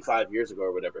like 25 years ago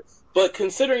or whatever. But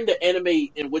considering the anime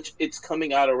in which it's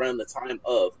coming out around the time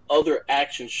of other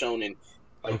action shonen,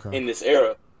 like Okay. in this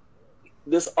era,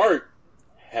 this art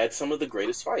had some of the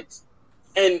greatest fights.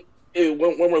 And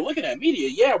when we're looking at media,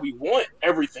 yeah, we want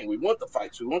everything. We want the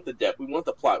fights. We want the depth. We want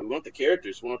the plot. We want the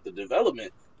characters. We want the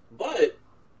development. But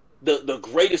the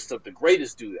greatest of the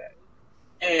greatest do that.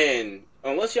 And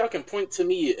unless y'all can point to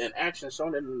me an action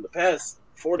shonen in the past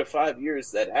 4 to 5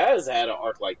 years that has had an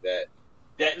arc like that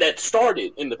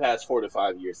started in the past 4 to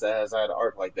 5 years that has had an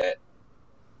arc like that,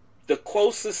 the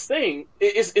closest thing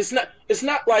it's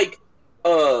not like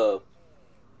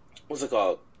what's it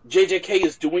called? JJK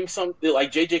is doing something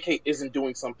like JJK isn't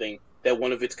doing something that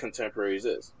one of its contemporaries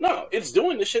is. No, it's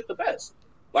doing the shit the best.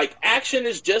 Like action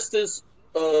is just as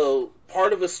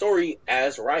part of a story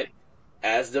as writing,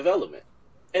 as development.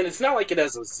 And it's not like it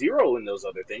has a 0 in those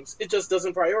other things. It just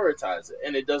doesn't prioritize it,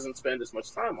 and it doesn't spend as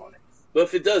much time on it. But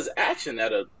if it does action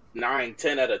at a 9,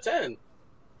 10 out of 10,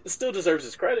 it still deserves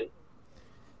its credit.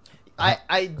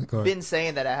 I've Go ahead. been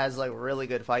saying that it has like really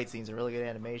good fight scenes and really good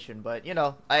animation, but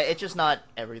it's just not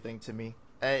everything to me.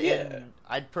 And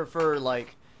I'd prefer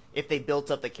like if they built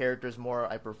up the characters more.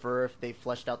 I prefer if they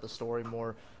fleshed out the story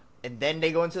more, and then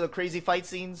they go into the crazy fight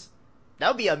scenes. That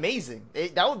would be amazing.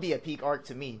 That would be a peak arc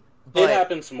to me. But It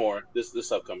happens more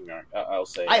this upcoming arc. I'll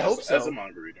say. I hope so. As a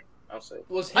manga reader, I'll say.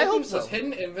 I hope so. Was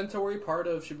Hidden Inventory part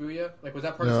of Shibuya? Like, was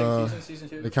that part No, of the same season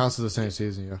 2? It counts as the same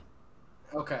season,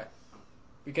 yeah. Okay.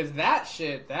 Because that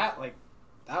shit, that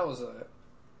was a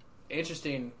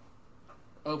interesting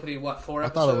opening. What, 4 I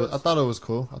episodes? thought it was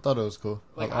cool.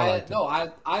 Like I liked it.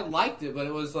 I liked it, but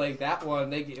it was like that one.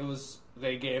 They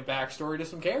gave backstory to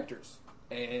some characters.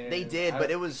 And they did, but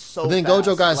it was so. But then fast.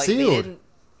 Gojo got Like, sealed.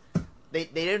 They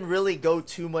didn't really go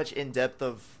too much in depth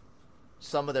of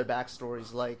some of their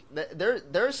backstories. Like there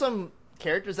are some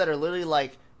characters that are literally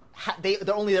like they're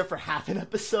only there for half an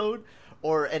episode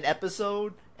or an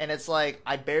episode, and it's like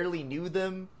I barely knew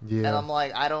them, Yeah. and I'm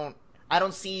like I don't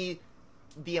see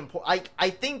the I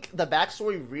think the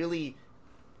backstory really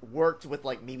worked with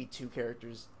like maybe 2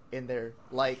 characters in there,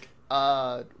 like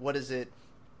what is it,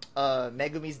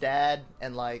 Megumi's dad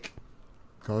and like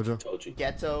Gojo. Toji.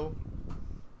 Ghetto.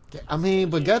 I mean,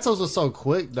 but Ghetto's was so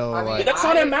quick though. I mean, But like, that's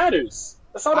all that matters.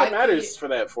 That's all that I- matters for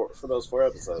those 4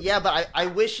 episodes. Yeah, but I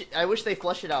wish they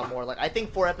fleshed it out more. Like I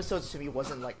think 4 episodes to me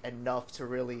wasn't like enough to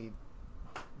really,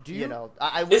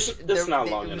 I wish It's not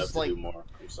it long was, enough to like, do more.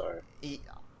 I'm sorry.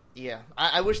 Yeah,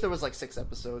 I wish there was like 6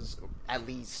 episodes at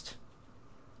least.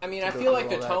 I mean, to I go feel like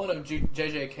through the all tone of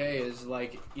JJK is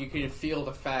like you can feel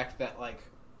the fact that like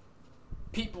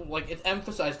people like it's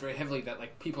emphasized very heavily that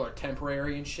like people are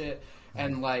temporary and shit,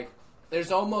 and like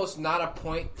there's almost not a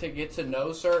point to get to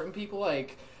know certain people.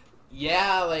 Like,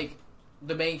 yeah, like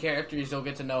the main characters you'll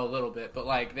get to know a little bit, but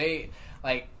like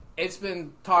it's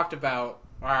been talked about,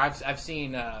 or I've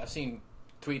seen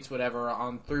tweets whatever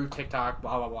on through TikTok,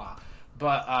 blah blah blah.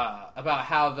 But about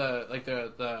how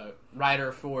the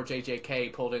writer for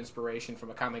JJK pulled inspiration from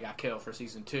Akame ga Kill for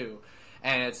season 2,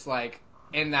 and it's like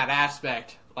in that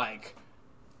aspect, like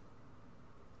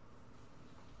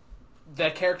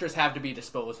the characters have to be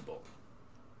disposable.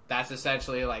 That's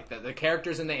essentially like the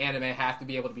characters in the anime have to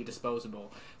be able to be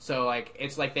disposable. So like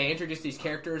it's like they introduce these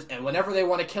characters, and whenever they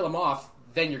want to kill them off,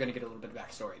 then you're going to get a little bit of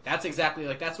backstory. That's exactly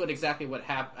what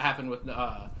happened with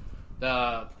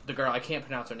the girl. I can't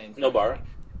pronounce her name. Nobara.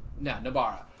 No,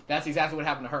 Nobara. That's exactly what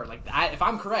happened to her. Like, if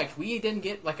I'm correct, we didn't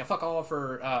get like a fuck all of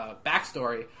her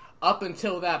backstory up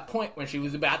until that point when she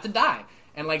was about to die,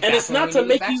 and like. And that's it's when not we to get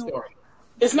make backstory. you.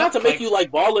 It's not to No, make like- you like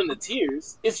ball in the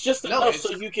tears. It's just No, enough it's-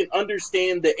 so you can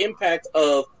understand the impact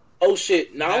of oh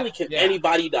shit. Not only can yeah.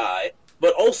 anybody die,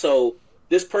 but also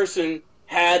this person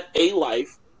had a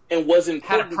life and was Had a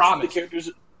important to the promise. characters.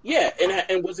 Yeah,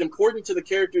 and was important to the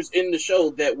characters in the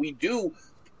show that we do.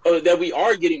 That we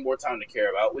are getting more time to care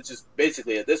about, which is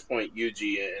basically at this point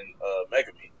Yuji and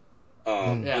Megumi,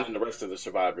 Yeah. and then the rest of the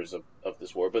survivors of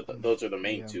this war. But those are the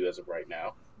main Yeah. 2 as of right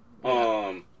now.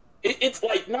 Yeah. It's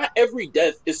like not every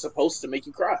death is supposed to make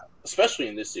you cry, especially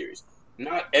in this series.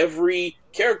 Not every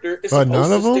character is But supposed none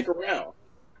to of them? stick around.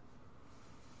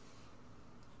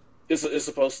 It's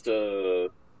supposed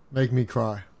to. make me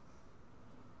cry.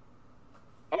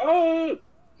 No.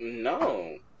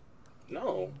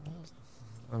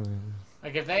 I mean,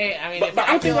 Like if they, I mean, But, if, but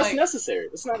I don't feel think that's like, necessary.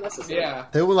 It's not necessary. yeah.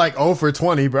 they were like 0 for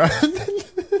 20, bro.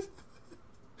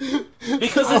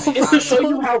 Because it's to show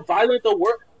you how violent the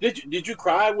world. Did you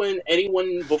cry when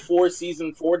anyone before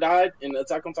season 4 died in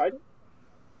Attack on Titan?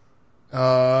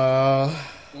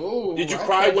 Ooh, Did you I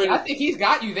cry think- when- I think he's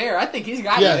got you there. I think he's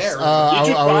got Yes, you there. Did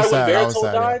you I cry was when sad, I was Berto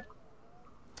sad, yeah. died?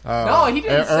 No, he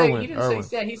didn't say. Erwin, He didn't Erwin.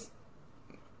 say. Yeah, he's.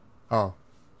 Oh.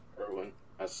 Erwin,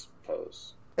 I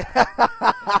suppose.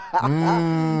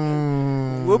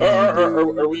 Mm. Whoop.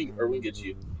 Erwin gets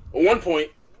you. 1 point.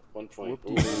 1 point.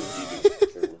 Ooh,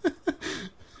 GG.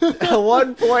 At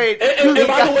one point, And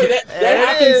by the way, that There it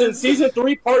happens in is. season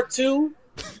 3, part 2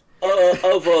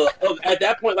 of at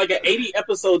that point like an 80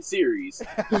 episode series.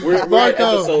 We're at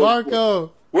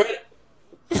Marco. We're at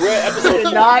episode.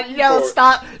 did not.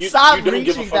 Stop You don't give a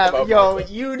reaching fuck that. about Yo, Marco.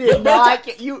 you did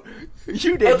not. You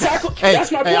did. Attack, Hey,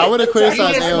 that's my point. hey, I would've Attack You criticized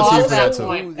on just Titan- AOT lost for that that too.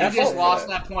 point. You That's just all. lost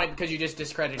that point because you just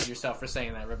discredited yourself for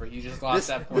saying that, River. You just lost This-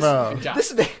 that point. Bro. Good job.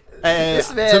 This man. Hey,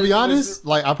 This man to be was- honest,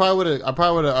 like I probably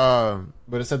would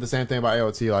have said the same thing about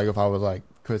AOT. Like if I was like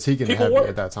critiquing it People heavy were.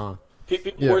 at that time.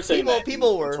 People Yeah. were saying that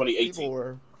People in were. 2018. People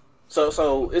were.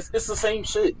 So it's the same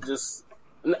shit. Just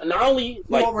not only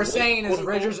like what we're saying is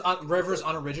quote-unquote, Rivers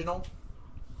unoriginal.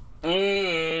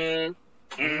 Mm,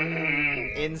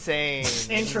 Insane.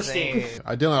 Interesting. Insane.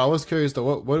 Dylan, I was curious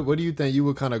though. What do you think you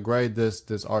would kind of grade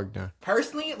this arc now?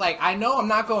 Personally, like I know I'm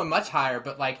not going much higher,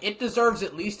 but like it deserves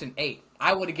at least an 8.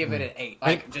 I would give it an 8.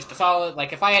 Like just a solid.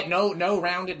 Like if I had no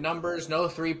rounded numbers, no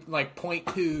 3 like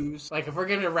 .2s. Like if we're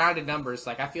giving it rounded numbers,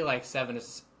 like I feel like 7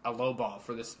 is a low ball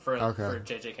for this for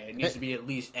JJK. It needs to be at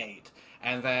least 8.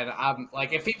 And then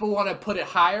like if people want to put it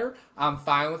higher, I'm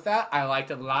fine with that. I liked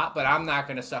it a lot, but I'm not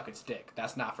gonna suck its dick.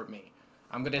 That's not for me.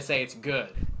 I'm gonna say it's good.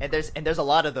 And there's a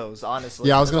lot of those, honestly.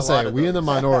 Yeah, I was There's gonna a lot say of we in the those.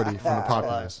 minority from the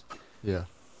populace. Yeah,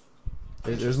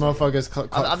 there's motherfuckers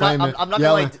I'm claiming, not gonna,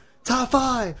 yelling, like, top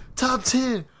 5, top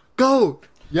 10, GOAT,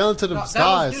 yelling to the No,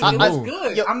 skies. that was, dude, it was Boom.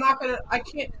 good. Yo- I'm not gonna. I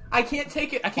can't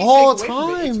take it. I can't All take away from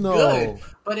it. It's time, though. good,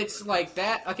 but it's like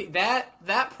that. Okay,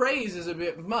 that praise is a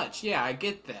bit much. Yeah, I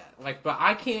get that. Like, but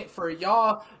I can't for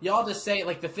y'all to say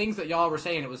like the things that y'all were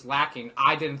saying it was lacking.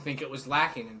 I didn't think it was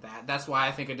lacking in that. That's why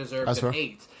I think it deserves That's an fair.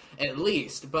 8 at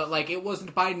least. But like, it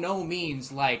wasn't by no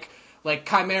means like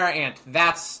Chimera Ant.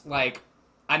 That's like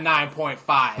a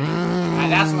 9.5.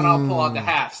 And that's when I'll pull out the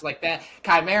halves. Like that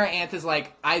Chimera Ant is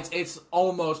like it's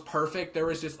almost perfect. There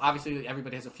was just obviously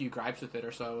everybody has a few gripes with it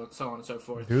or so on and so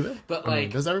forth. Do they? But I mean,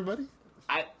 like does everybody?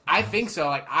 I think so.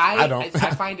 Like I don't.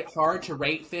 I find it hard to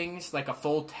rate things like a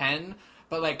full 10,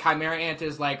 but like Chimera Ant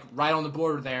is like right on the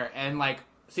border there, and like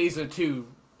season 2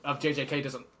 of JJK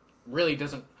doesn't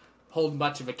hold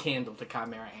much of a candle to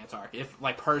Chimera Ant arc. If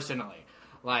like personally,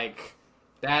 like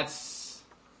that's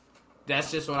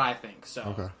just what I think. So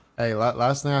Okay. Hey,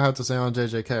 last thing I have to say on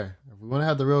JJK. If we want to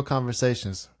have the real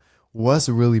conversations, what's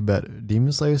really better,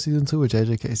 Demon Slayer season 2 or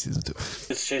JJK season 2?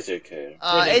 it's JJK.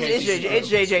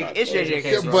 It's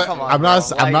JJK. bro. But Come on, I'm not.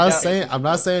 bro. I'm Like, not that- saying. I'm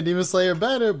not saying Demon Slayer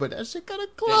better, but that shit kind of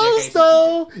JJK close season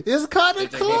though. It's kind JJK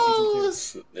of season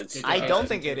close. It's I don't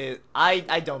think it is. I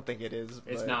don't think it is.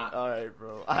 It's but- not. All right,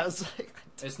 bro. I was like,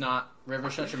 it's not. River,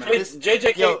 shut your mouth. It's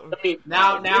JJK. Yo, I mean,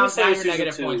 Now Demon Slayer you're season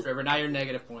negative 2 points, River. Now you're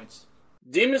negative points.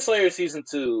 Demon Slayer season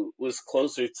 2 was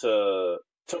closer to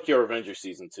Tokyo Revenger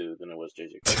season 2 than it was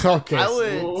JJK. Okay. I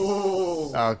would.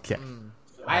 Ooh. Okay.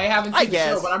 I haven't I seen the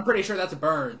guess. show, but I'm pretty sure that's a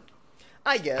burn.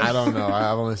 I guess. I don't know.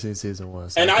 I've only seen season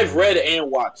 1. So And I I've can't read remember.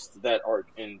 and watched that arc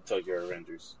in Tokyo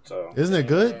Revengers. So Isn't it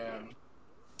good? Yeah.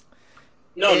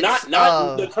 no, It's,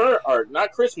 not the current arc,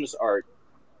 not Christmas arc.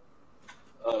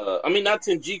 I mean, not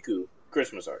Tenjiku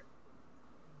Christmas arc.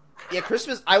 Yeah,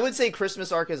 Christmas. I would say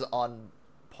Christmas arc is on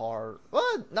par.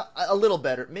 Well, not a little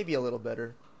better, maybe a little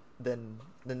better than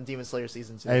Demon Slayer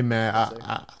season 2. Hey man, I'd say.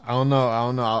 I don't know.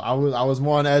 I was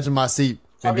more on the edge of my seat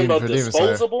than Talking about Demon Slayer.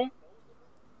 disposable.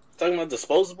 Talking about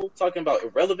disposable. Talking about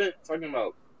irrelevant. Talking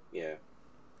about yeah.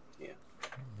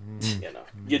 You know,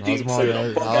 your I was Demon more, Slayer. on,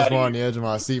 don't the, fuck I was outta more on here. the edge of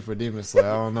my seat for Demon Slayer.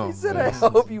 I don't know. He said, man. "I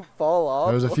hope you fall off."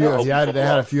 There was a few. Well, They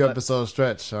had a few episodes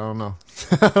stretch. I don't know.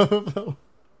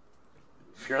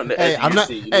 If you're on the Hey, edge of I'm your not.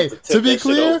 seat, you Hey, need to to tip be that shit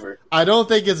clear, over. I don't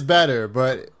think it's better,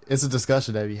 but it's a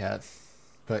discussion that we had.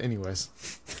 But anyways,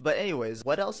 But anyways,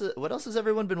 what else has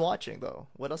everyone been watching though?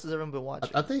 What else has everyone been watching?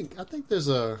 I think there's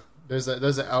an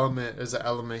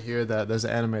element here that there's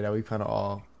an anime that we kind of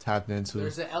all tapped into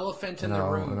There's an elephant in in the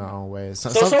our room. own ways. So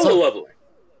solo leveling.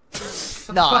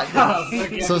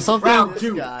 So something- Round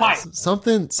 2, Guys. fight.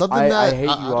 something I that hate you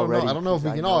don't already, know. I don't know if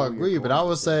we because can I all know you're agree, but going I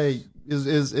would to say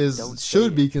is Don't say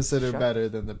should be it. considered Shut better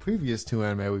than the previous 2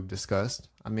 anime we've discussed.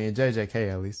 I mean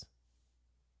JJK at least,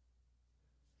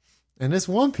 and it's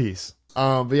One Piece.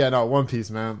 But yeah, no, One Piece,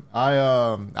 man.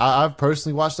 I've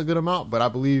personally watched a good amount, but I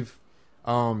believe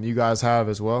you guys have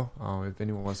as well. If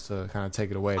anyone wants to kind of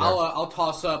take it away, there. I'll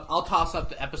toss up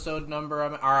the episode number,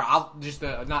 I'll just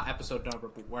the not episode number,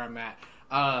 but where I'm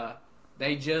at.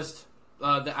 They just,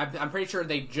 I'm pretty sure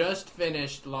they just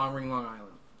finished Long Ring Long Island.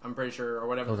 I'm pretty sure, or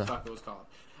whatever the Okay. fuck it was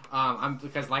called.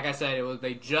 Because like I said,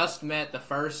 they just met the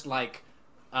first like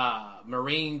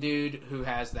Marine dude who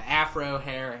has the afro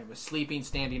hair and was sleeping,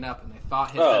 standing up, and they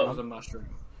thought his head Oh. was a mushroom.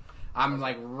 I'm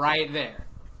like right there.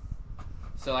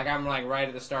 So like I'm like right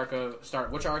at the start.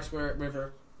 Which arc square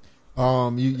river?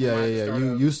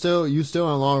 You still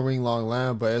in Long Ring Long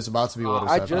Land, but it's about to be Water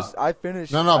I 7.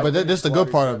 finished. No, I but this finished the good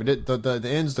Water part 7. of it. The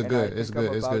end's the And good. I It's think I'm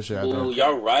good. It's about good shit. to- I Ooh, think.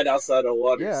 y'all right outside of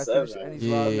Water Yeah, I 7. finished Enies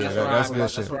Yeah, Lobby. yeah, That's that- where that's I'm good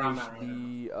at. shit. That's where I'm at.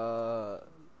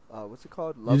 What's it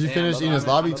called? Did you Yeah, finish Love Enies Island-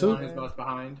 Lobby Love too? Island is most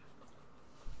behind.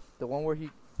 The one where he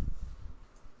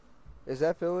is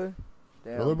that filler?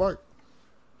 Damn. Filler Bark?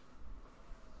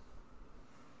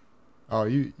 Oh,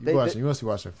 you must be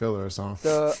watching filler or something.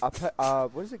 What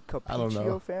is it? I don't know.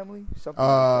 Cappuccino family? Something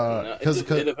like that. Because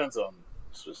it depends on.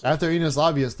 Specific. after Enos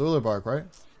Lobby is Thriller Bark, right?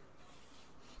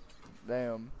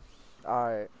 Damn.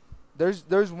 Alright.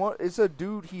 There's one. It's a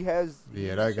dude. He has.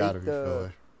 Yeah, that gotta be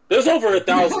filler. There's over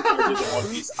 1,000 characters in One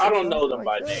Piece. I don't know them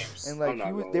by names. And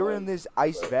like they were in this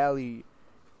ice valley,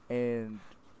 and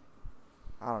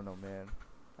I don't know, man.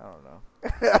 I don't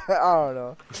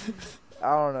know.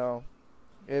 I don't know.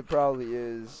 It probably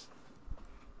is.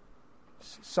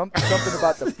 Something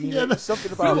about the Phoenix.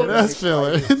 Something about that's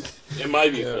filler. It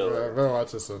might be Yeah, filler. bro,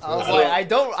 watch this. I was like,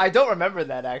 I don't remember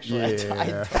that actually.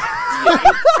 Yeah.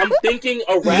 I'm thinking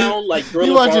around like You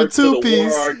Thriller watching Bark to Two the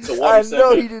Piece. War Arc to I Water know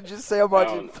 7. he didn't just say I'm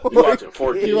watching You watching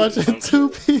 4K. You watching Two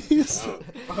Piece?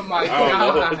 Oh my I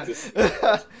god. don't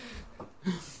know.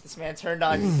 This man turned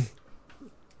on.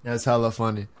 That's hella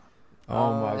funny.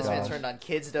 Oh my This man god. turned on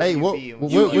Kids WB. Hey, what- and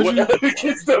what- was-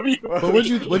 Kids W. But what'd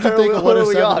you think of What Water are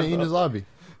we 7 on, in bro? Enos Lobby?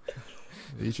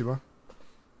 Ichiban?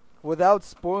 Without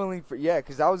spoiling for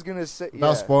because I was gonna say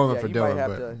Not spoiling for he Dylan, might have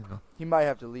but to, you know, he might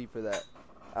have to leave for that.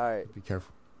 All right, be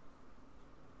careful.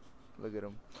 look at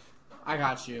him. I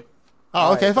got you.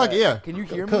 Oh, okay, Alright, fuck it, yeah. Can you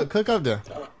hear me? Cook up there.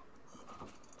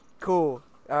 Cool.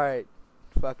 All right,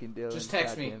 fucking Dylan. Just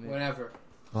text me goddamn it. whenever.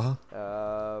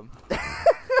 Uh-huh. Um,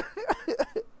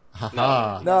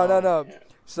 Haha. no.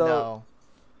 So No.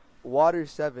 Water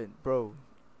 7, bro.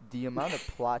 The amount of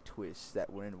plot twists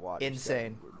that were in Water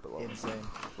Insane. 7 were blowing me. Insane.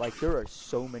 Like there are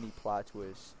so many plot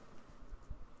twists.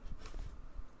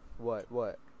 What?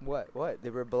 They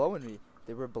were blowing me.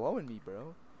 They were blowing me,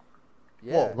 bro.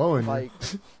 Yeah. blowing you?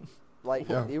 like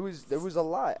Yeah. there was a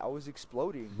lot. I was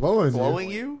exploding. Blowing Blowing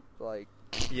you? Like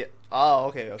Yeah. Oh,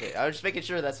 okay. I was just making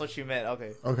sure that's what you meant.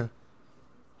 Okay. Okay.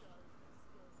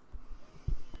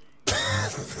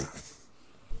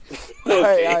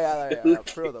 Hey,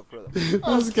 for though.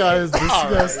 This guy is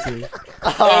disgusting.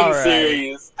 I'm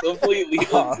serious. Completely.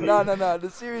 No. On a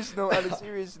serious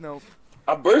note.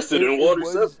 I bursted in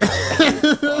Water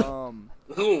 7. Oh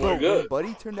Oh bro, my when god.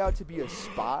 Buddy turned out to be a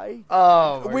spy.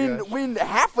 Oh my gosh. When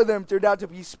half of them turned out to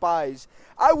be spies,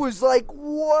 I was like,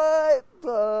 "What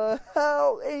the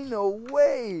hell? Ain't no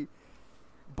way!"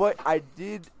 But I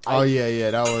did. Oh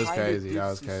yeah, that was kinda crazy. did That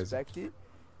was crazy. suspect it,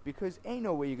 because ain't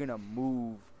no way you're gonna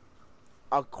move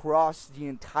across the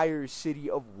entire city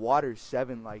of Water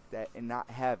 7 like that and not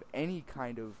have any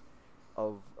kind of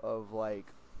like,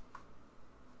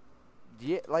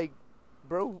 yeah, like,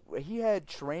 bro, he had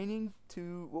training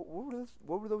to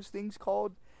what were those things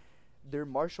called? Their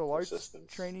martial arts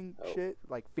Resistance. training Oh. shit,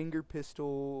 like finger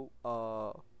pistol,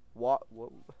 what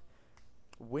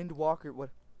Windwalker, what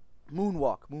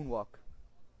moonwalk.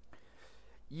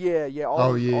 Yeah, all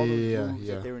Oh, those, yeah, all those yeah, moves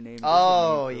yeah. that they were named.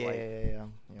 Oh those were yeah, named for, like,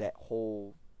 yeah. that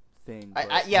whole thing. I,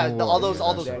 but yeah, Oh, all those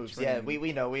yeah. moves. Yeah,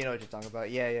 we know what you're talking about.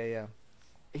 Yeah.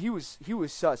 he was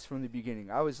sus from the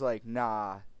beginning. I was like,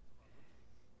 nah.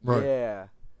 Right. Yeah,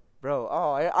 bro.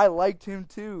 Oh, I liked him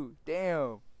too.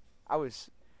 Damn. I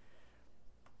was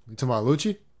You talking about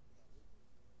Lucci?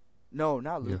 no,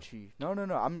 not Yeah. Lucci. No.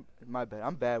 I'm my bad.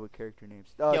 I'm bad with character names.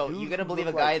 Yo, dude you gonna who believe a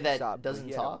looked guy like that Usopp, but doesn't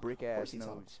he had a talk? brick Of course ass he nose.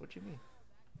 talks. What you mean?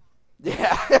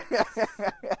 Yeah.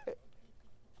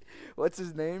 What's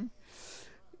his name?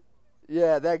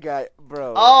 Yeah, that guy,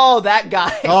 bro. Oh, that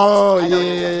guy. Oh I know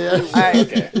yeah.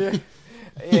 Alright.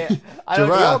 Yeah. I don't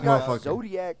They all Giraffe, know. got motherfucker.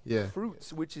 Zodiac Yeah.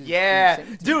 fruits, which is Yeah, insane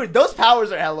to me. dude, those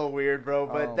powers are hella weird, bro.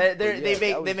 But But they yeah,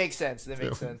 they that was- make sense. They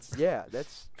make sense. Yeah,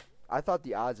 that's. I thought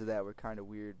the odds of that were kind of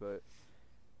weird, but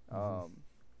And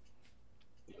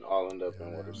all end up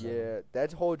in Water 7. yeah,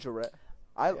 that whole giraffe.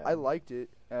 I liked it.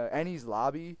 Annie's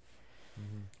lobby.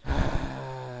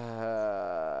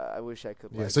 I wish I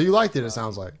could. Yeah. like So you liked it? It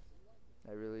sounds like.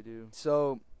 I really do.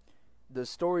 So, the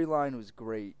storyline was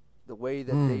great. The way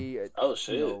that Hmm. they, Oh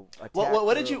shit. you know,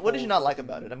 What did attacked you the not whole like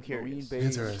about it? I'm Marine curious. base.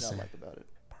 What did you Interesting. not like about it?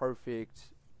 Perfect.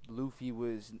 Luffy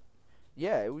was,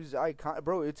 yeah, it was icon,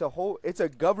 bro. It's a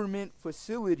government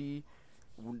facility.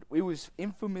 It was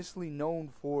infamously known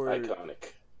for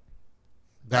Iconic.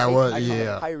 That was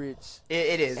iconic pirates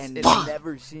It is. and It is.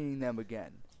 never seeing them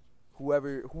again.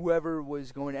 Whoever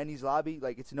was going to Ennie's lobby,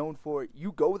 like, it's known for,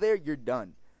 you go there, you're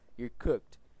done. You're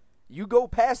cooked. You go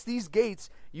past these gates,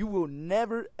 you will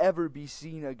never ever be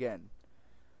seen again.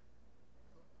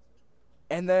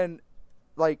 And then,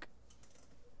 like,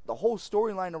 the whole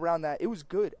storyline around that, it was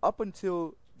good up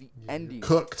until the ending.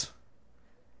 cooked.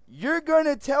 You're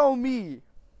gonna tell me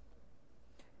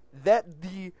that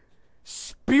the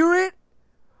spirit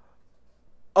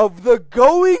of the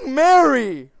Going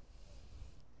Merry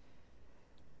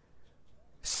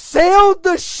sailed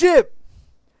the ship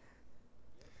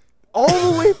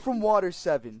all the way from Water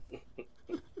 7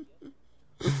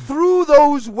 through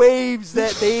those waves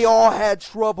that they all had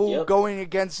trouble going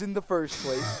against in the first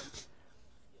place.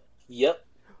 Yep.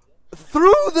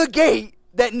 Through the gate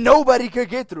that nobody could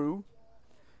get through.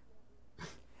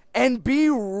 And be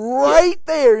right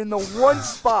there in the one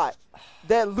spot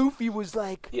that Luffy was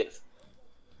like, Yes.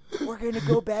 we're going to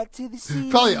go back to the sea.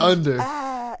 Probably under.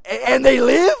 And they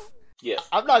live? Yes.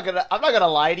 I'm not gonna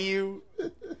lie to you.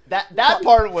 That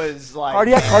part was like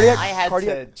Cardiac. I had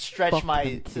Cardiac. to stretch Fuck my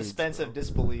them kids, suspense of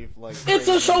disbelief. Like It's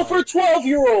a crazy. show for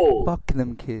 12-year-olds. Fuck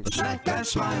them kids. That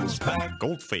smiles back.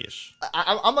 Goldfish.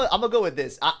 I'm gonna go with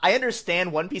this. I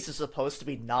understand One Piece is supposed to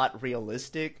be not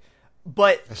realistic,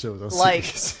 but That shit was like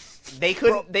unserious.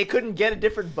 they couldn't get a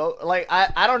different boat. Like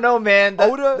I don't know, man.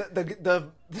 Oda-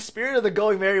 The spirit of the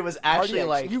Going Merry was actually Cardiac,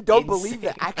 like you don't insane. believe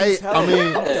that. I can Hey, tell. I mean-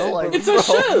 You don't believe It's a it.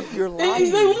 ship. You're They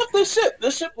lying. love the ship.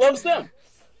 The ship loves them.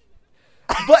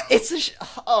 But it's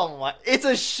oh my, it's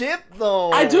a ship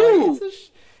though. I do.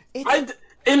 Like,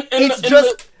 it's It's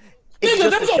just. Nigga, It's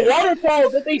that's just a waterfall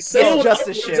that they sail just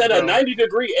a upwards ship, at a bro.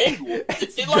 90-degree angle.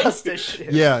 It's like, just a ship.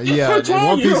 Yeah, yeah. For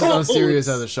One Piece is 12-year-olds. unserious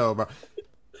as a show, bro.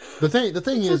 The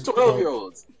thing is, for bro,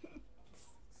 12-year-olds.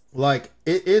 like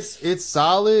it's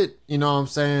solid. You know what I'm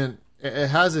saying? It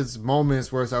has its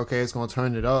moments where it's okay, it's gonna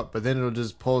turn it up, but then it'll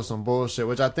just pull some bullshit,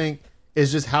 which I think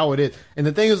is just how it is. And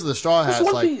the thing is, with the Straw It's Hats,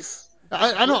 One like Piece.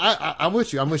 I know, I'm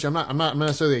with you. I'm not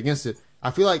necessarily against it.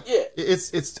 I feel like Yeah.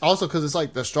 it's also because it's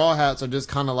like the Straw Hats are just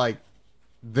kind of like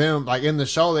them. Like in the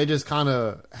show, they just kind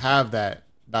of have that,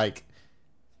 like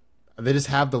they just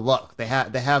have the luck. They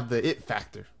have the it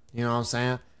factor. You know what I'm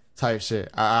saying? Type shit.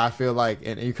 I feel like,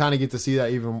 and you kind of get to see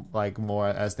that even like more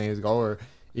as things go, or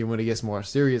even when it gets more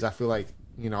serious. I feel like,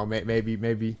 you know,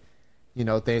 maybe you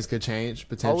know, things could change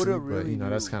potentially, Oda but really you know,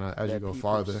 that's knew kind of as you that go people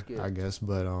farther, skip. I guess.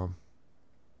 But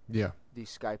yeah. The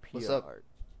Skypiea What's up? art.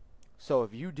 So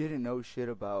if you didn't know shit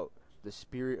about the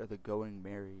spirit of the Going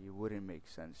Merry, it wouldn't make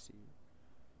sense to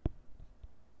you.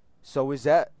 So is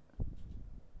that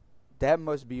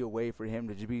must be a way for him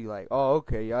to just be like, oh,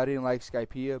 okay, y'all didn't like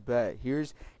Skypiea, but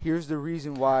here's the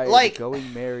reason why Like- the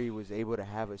Going Merry was able to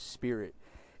have a spirit,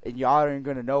 and y'all aren't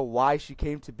gonna know why she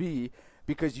came to be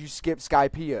because you skipped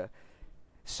Skypiea.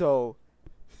 So,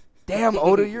 damn,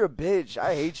 Oda, you're a bitch.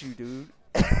 I hate you, dude.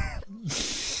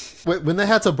 When they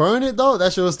had to burn it though,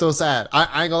 that shit was still sad.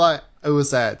 I ain't gonna lie, it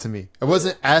was sad to me. It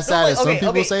wasn't as sad like, as some okay,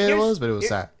 people say it here's- was, but it was here-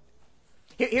 sad.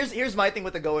 Here's my thing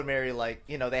with the Going Merry. Like,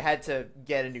 you know, they had to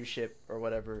get a new ship or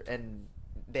whatever, and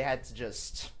they had to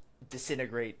just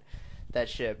disintegrate that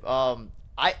ship. I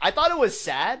thought it was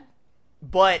sad,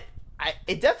 but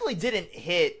it definitely didn't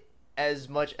hit as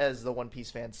much as the One Piece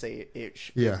fans say it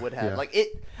would have. Yeah. Like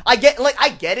I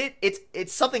get it.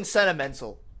 It's something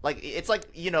sentimental. Like, it's like,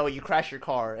 you know, you crash your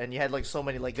car and you had like so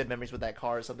many like good memories with that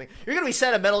car or something. You're gonna be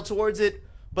sentimental towards it,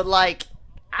 but like,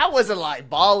 I wasn't like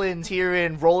bawling,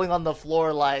 tearing, rolling on the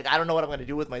floor like I don't know what I'm gonna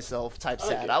do with myself type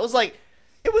sad. I was like,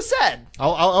 it was sad. I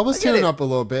was I get tearing it. up a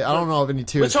little bit. I don't know if any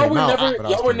tears But y'all came were out. never, but I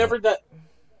was y'all were tearing never up. that.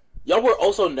 Y'all were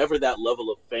also never that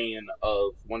level of fan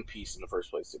of One Piece in the first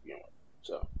place to begin with.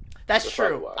 So That's That's true.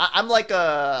 probably why. I'm like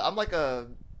y'all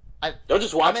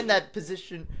just watch. I'm in that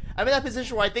position. I'm in that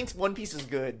position where I think One Piece is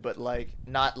good, but like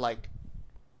not like,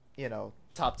 you know,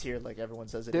 top tier like everyone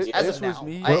says it is. This- As this of was now.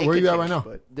 me- Where It you could at right change, now?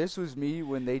 but, This was me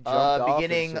when they jumped off.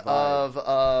 beginning and survived.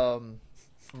 of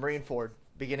Marine Ford.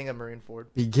 Beginning of Marine Ford.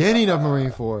 Beginning of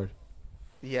Marine Ford.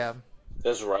 Yeah.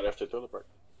 That's right after Thriller Bark.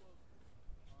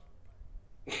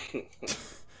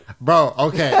 Bro,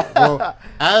 okay. Well,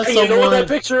 as Hey, you know what that someone,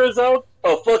 picture is of?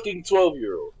 A fucking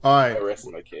 12-year-old. all I right, rest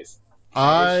my case.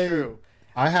 It's true.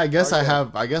 I guess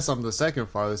I'm the second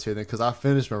farthest here then because I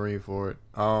finished Marine Ford.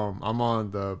 I'm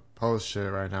on the post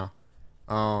shit right now.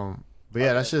 But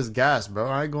yeah, that shit's gas, bro.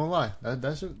 I ain't gonna lie.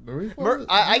 That shit Marine Ford.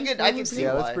 I can see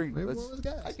Yeah, why. let's bring. Marine Let's, Ford was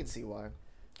gas. I can see why.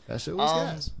 That shit was Um,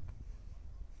 gas.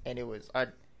 Anyways,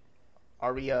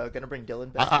 are we gonna bring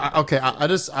Dylan back?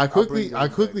 I quickly bring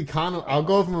them kind of I'll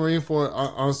go for Marine Ford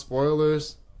on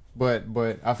spoilers, but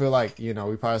I feel like, you know,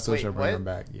 we probably still Wait, should bring what? them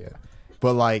back. Yeah,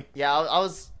 but like Yeah, I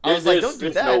was There's, like, don't do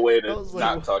there's that. no way I to was like,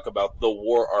 not talk about the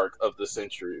war arc of the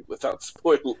century without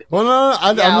spoiling. well, no,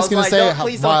 I'm Yeah, I just was gonna like, say don't, how,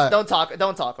 please my don't talk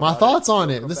about thoughts it. on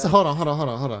Don't it. go This back. hold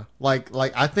on. Like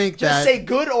I think Just that say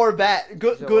good or bad.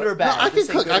 Good or no, bad. I can Just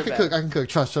say cook. good I or can bad. cook. I can cook.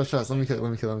 Trust. Let me cook.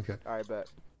 all right, bet.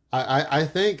 I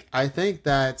think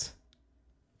that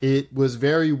it was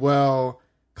very well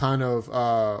kind of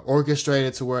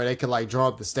orchestrated to where they could like draw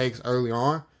up the stakes early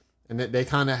on, and that they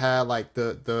kind of had like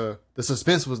the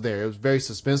suspense was there. It was very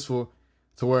suspenseful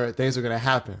to where things are gonna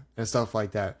happen and stuff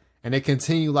like that, and they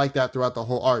continue like that throughout the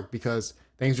whole arc because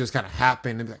things just kind of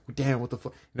happen and be like, damn, what the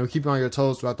fuck? You know, keep you on your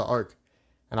toes throughout the arc.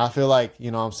 And I feel like, you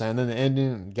know what I'm saying, then the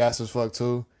ending, gas as fuck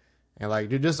too. And like,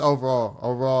 dude, just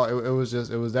overall, it was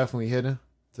definitely hidden,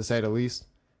 to say the least.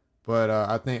 But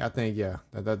I think yeah,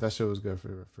 that shit was good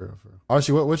for real.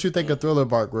 Archie, what you think of Thriller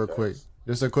Bark, real quick?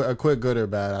 Just a quick good or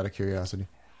bad, out of curiosity.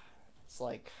 It's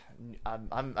like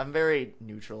I'm very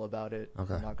neutral about it.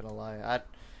 Okay. I'm not gonna lie.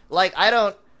 I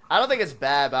don't think it's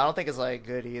bad, but I don't think it's like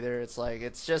good either. It's like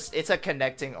it's a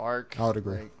connecting arc. I would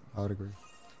agree.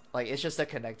 Like it's just a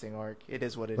connecting arc. It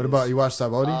is what it is. What about you? Watch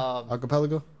Sabodi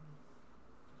Archipelago?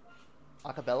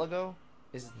 Archipelago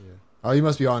is. Yeah. Oh, you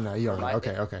must be on that. You Am I- already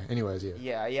okay. Anyways, yeah.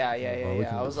 Yeah. we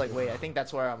can I do was that. like, wait, I think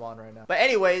that's where I'm on right now. But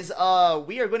anyways,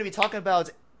 we are going to be talking about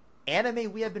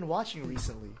anime we have been watching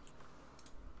recently.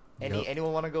 Yep.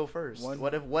 Anyone want to go first?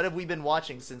 What have we been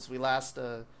watching since we last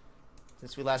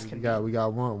convened? We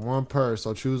got one per,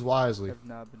 so choose wisely. I've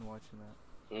not been watching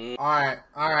that. All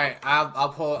right. I'll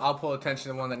pull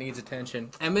attention to one that needs attention.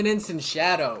 Eminence in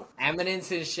Shadow. Eminence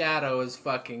in Shadow is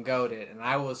fucking goated, and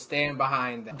I will stand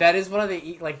behind that. That is one of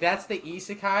the that's the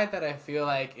isekai that I feel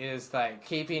like is like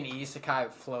keeping isekai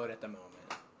afloat at the moment.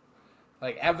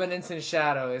 Like Eminence in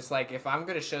Shadow is like, if I'm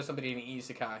gonna show somebody an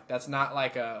isekai, that's not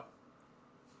like a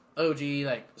OG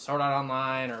like Sword Art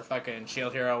Online or fucking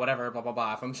Shield Hero, whatever, blah blah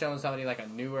blah. If I'm showing somebody like a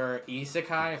newer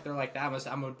isekai, if they're like that,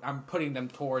 I'm putting them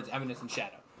towards Eminence in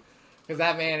Shadow, because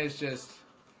that man is just,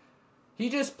 he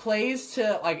just plays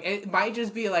to, like, it might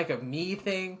just be like a me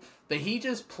thing, but he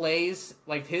just plays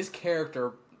like his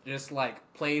character just like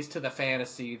plays to the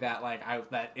fantasy that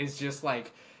that is just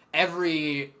like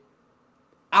every.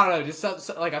 I don't know, just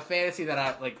like a fantasy that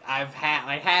I've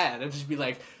had. I'd just be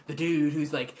like the dude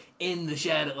who's like in the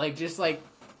shadow, like just like,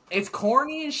 it's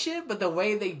corny and shit, but the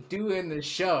way they do in the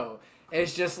show,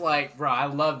 it's just like, bro, I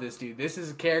love this dude. This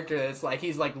is a character that's like,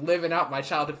 he's like living out my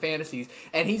childhood fantasies,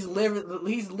 and he's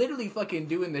literally fucking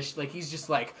doing this. Like he's just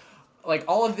like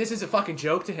all of this is a fucking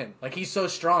joke to him. Like he's so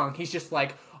strong. He's just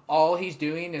like, all he's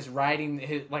doing is writing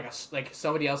his like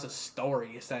somebody else's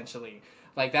story essentially.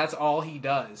 Like, that's all he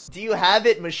does. Do you have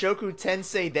it Mushoku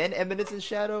Tensei then Eminence in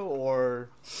Shadow, or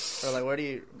like where do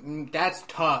you? That's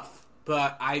tough,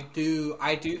 but I do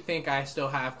think I still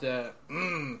have to.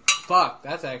 Fuck,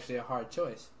 that's actually a hard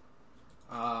choice.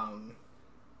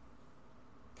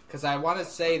 Because I want to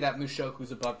say that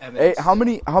Mushoku's above Eminence. Hey, how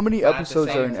many but at the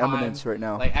episodes are same in time, Eminence right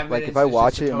now? Like, Eminence if I is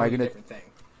watch just a it, am I totally gonna? different thing?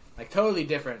 Like totally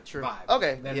different vibe.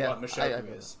 Okay, than yeah, what Mushoku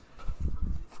I is.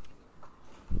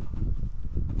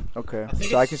 Okay, I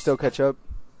think so I it's- can still catch up.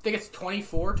 I think it's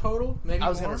 24 total, maybe I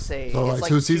was more. gonna say So, it's like,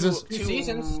 2 seasons? Two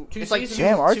seasons. Two It's like seasons.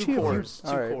 Damn, Archie, two if you- cores,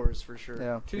 alright. for sure.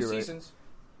 Yeah, Two you're right. seasons.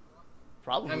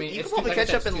 Probably. I mean, you it's can probably like I catch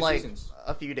said, up in two like seasons.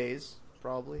 a few days,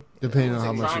 probably. Depending on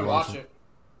how Try much and you watch watch it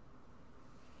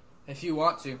if you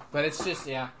want to, but it's just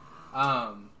I'm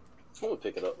gonna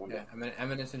pick it up one day.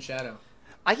 Eminence in Shadow.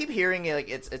 I keep hearing it, like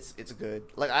it's good.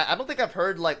 Like I don't think I've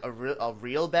heard like a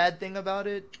real bad thing about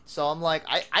it. So I'm like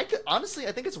I could honestly,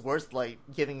 I think it's worth like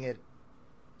giving it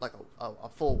like a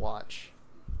full watch.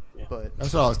 Yeah. But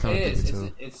That's what I was kind of It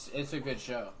thinking is. too. It's a good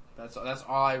show. That's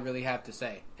all I really have to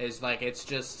say. Is like, it's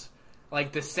just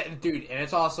like dude, and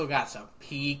it's also got some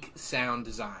peak sound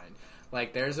design.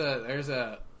 Like there's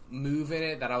a move in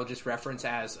it that I'll just reference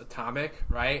as Atomic,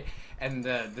 right? And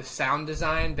the sound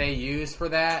design they use for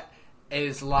that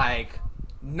is like,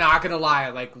 not gonna lie,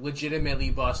 like legitimately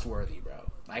bust worthy, bro.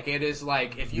 Like it is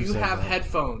like, if you said have that.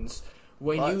 headphones,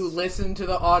 when you Bust. listen to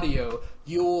the audio,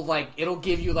 you'll like, it'll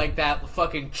give you like that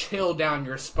fucking chill down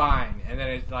your spine, and then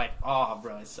it's like, oh,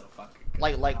 bro, it's so fucking good.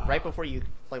 like right before you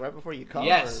come.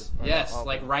 Yes, or yes, no?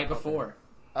 like Okay. right before.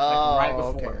 Oh, right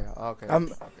before. Okay.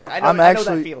 I'm I know. I'm I know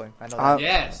actually- that feeling. I know I'm- that.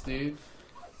 Yes, dude.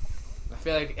 I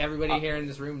feel like everybody here in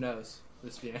this room knows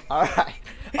this feeling. All right.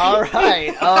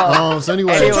 So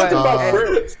anyway, Anyway. Talking about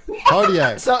friends.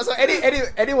 Cardiac. So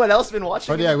anyone else been watching?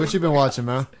 Cardiac, what you been watching,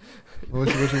 man? What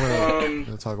you want Um,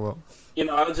 to talk about?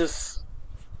 I just,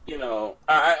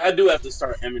 I do have to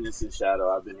start Eminence in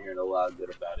Shadow. I've been hearing a lot good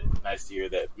about it. Nice to hear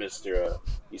that Mr.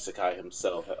 Isekai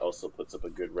himself also puts up a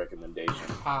good recommendation.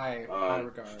 High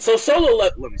regard. So Solo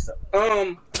let me stop.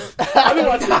 I've been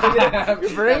watching.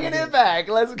 You're bringing it back.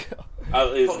 Let's go.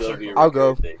 It's gonna be a I'll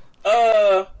go. recurring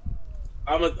thing.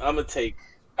 I'm gonna take.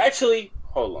 Actually,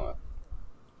 hold on.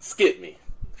 Skip me.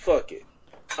 Fuck it.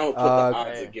 I'm gonna put the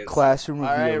odds against. Classroom All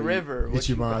right, review. River. What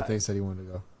you Ichiban, I got? think, said he wanted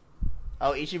to go.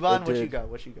 Oh, Ichiban. It What you did. got?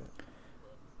 What you got?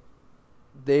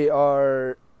 They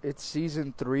are. It's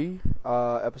season 3,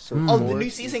 episode. Oh, 4 the new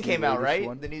is season the came out, latest right?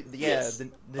 one. The new, Yes.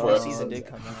 the new Uh, season did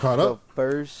come out. Caught The up?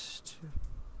 first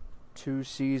 2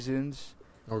 seasons,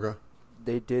 Okay.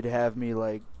 they did have me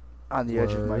like on the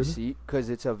edge of my Word. seat because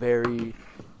it's a very,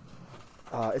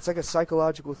 it's like a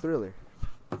psychological thriller.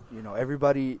 You know,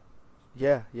 everybody,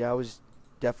 yeah, I was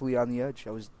definitely on the edge.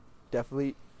 I was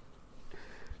definitely.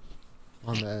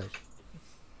 On the edge.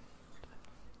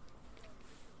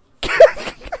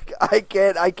 I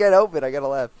can't help it. I gotta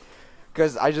laugh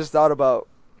because I just thought about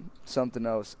something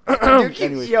else.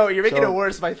 Anyways, you're making so- it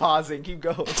worse by pausing. Keep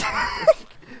going.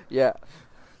 Yeah.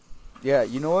 Yeah,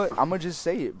 you know what? I'm gonna just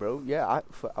say it, bro. Yeah,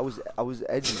 I was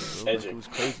edgy, bro. Like, Edgy. it was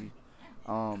crazy.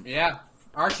 Yeah,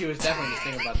 Archie was definitely just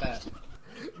thinking about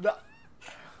that.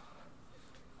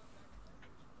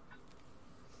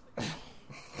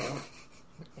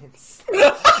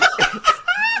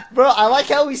 Bro, I like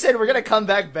how we said we're gonna come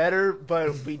back better,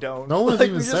 but we don't. No one's Like,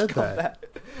 even we just said come that. back.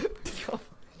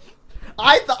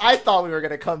 I thought we were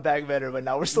gonna come back better, but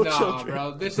now we're still Nah, children.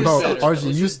 bro, this is Bro, better. Archie,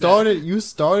 This you is better.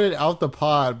 started out the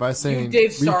pod by saying did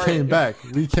we start came it. back.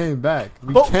 We came back.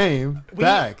 We But came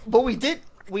back. But we did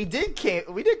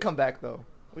come back though.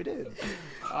 We did.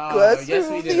 Oh, yes,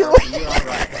 we did. Archie. You're all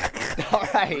right. All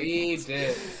right. We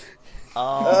did.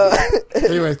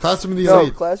 Anyways, Classroom of the No,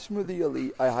 Elite. Classroom of the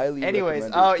Elite. I highly. Anyways,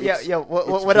 recommend oh it. yeah, It's- yeah. it's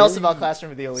What else very- about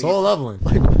Classroom of the Elite? Soul leveling.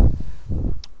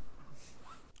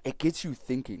 It gets you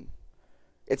thinking.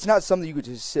 It's not something you could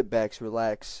just sit back,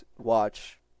 relax,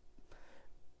 watch.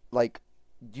 Like,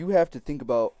 you have to think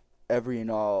about every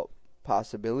and all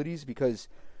possibilities because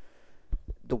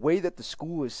the way that the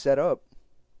school is set up,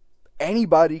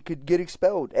 anybody could get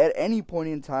expelled at any point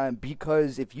in time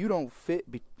because if you don't fit,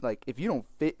 if you don't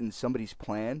fit in somebody's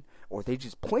plan or they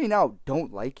just plain out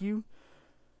don't like you,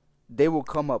 they will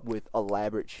come up with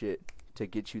elaborate shit to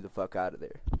get you the fuck out of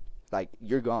there. Like,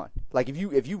 you're gone. Like, if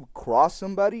you cross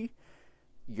somebody,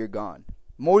 you're gone.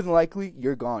 More than likely,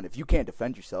 you're gone if you can't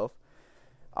defend yourself.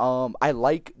 I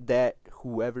like that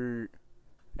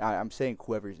I'm saying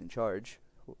whoever's in charge,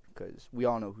 because we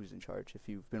all know who's in charge if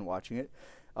you've been watching it.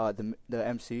 The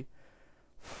MC.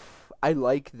 I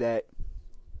like that.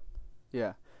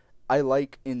 Yeah, I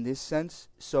like in this sense.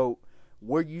 So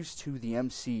we're used to the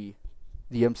MC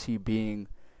being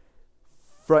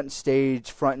front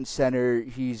stage, front and center.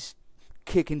 He's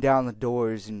kicking down the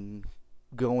doors and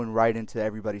going right into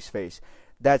everybody's face.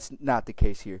 That's not the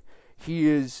case here. He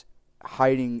is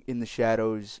hiding in the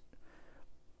shadows.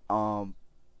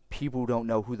 People don't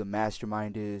know who the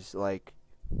mastermind is. Like,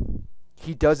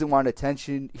 he doesn't want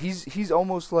attention. He's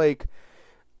almost like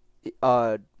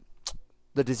the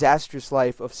Disastrous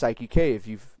Life of Psyche K, if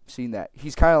you've seen that.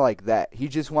 He's kind of like that. He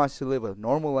just wants to live a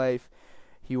normal life.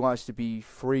 He wants to be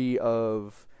free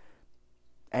of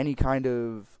any kind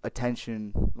of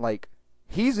attention. Like,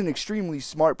 he's an extremely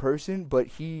smart person, but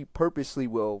he purposely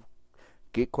will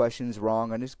get questions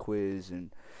wrong on his quiz,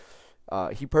 and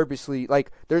he purposely,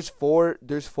 like, there's four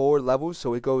levels,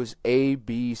 so it goes A,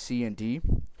 B, C, and D.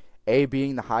 A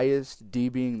being the highest, D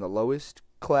being the lowest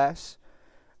class.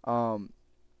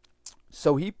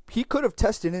 So he could have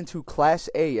tested into Class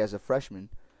A as a freshman,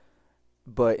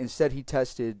 but instead he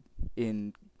tested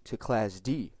into Class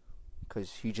D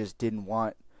because he just didn't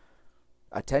want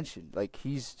attention. Like,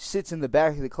 he sits in the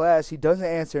back of the class. He doesn't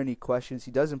answer any questions.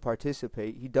 He doesn't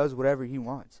participate. He does whatever he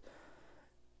wants.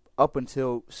 Up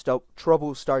until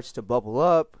trouble starts to bubble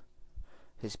up,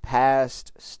 his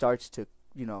past starts to,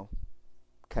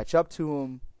 catch up to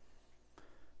him,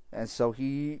 and so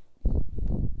he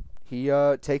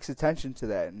takes attention to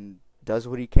that and does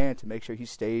what he can to make sure he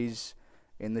stays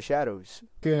in the shadows.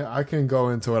 I can go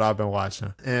into what I've been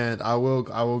watching, and I will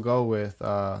go with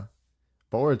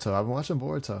Boruto. I've been watching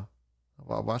Boruto.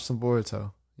 I watched some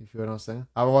Boruto. You feel what I'm saying?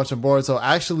 I've been watching Boruto.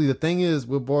 Actually, the thing is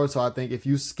with Boruto, I think if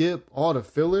you skip all the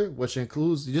filler, which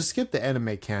includes, you just skip the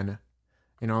anime canon.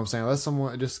 You know what I'm saying? Let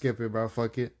someone just skip it, bro.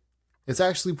 Fuck it. It's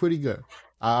actually pretty good.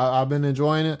 I've been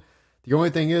enjoying it. The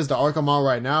only thing is, the arc I'm on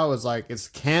right now is like, it's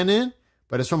canon,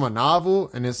 but it's from a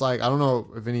novel, and it's like, I don't know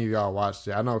if any of y'all watched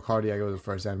it. I know Cardiac was the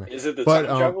first anime. Is it the But,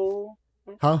 time travel?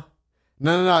 Huh?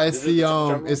 No. It's Is it the time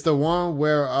travel? it's the one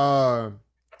where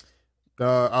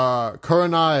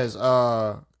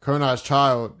Kurenai's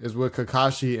child is with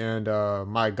Kakashi and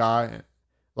my guy.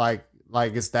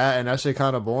 Like it's that, and that shit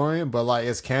kind of boring, but like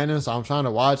it's canon, so I'm trying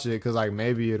to watch it because like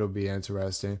maybe it'll be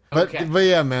interesting. But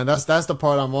yeah, man, that's the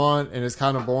part I'm on, and it's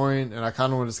kind of boring, and I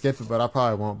kind of want to skip it, but I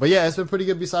probably won't. But yeah, it's been pretty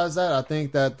good. Besides that, I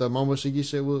think that the Momoshiki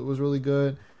shit was really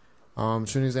good.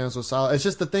 Shooting exams was solid. It's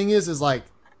just the thing is like,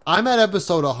 I'm at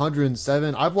episode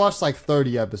 107. I've watched like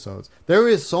 30 episodes. There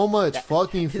is so much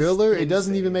fucking filler, it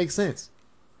doesn't even make sense.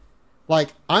 Like,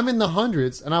 I'm in the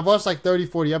hundreds, and I've watched like 30,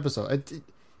 40 episodes.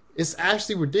 it's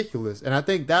actually ridiculous. And I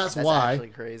think that's why actually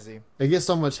crazy. they get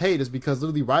so much hate is because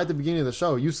literally right at the beginning of the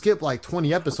show, you skip like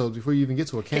 20 episodes before you even get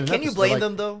to a canon Can you episode. blame Like,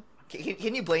 them though?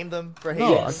 Can you blame them for hating?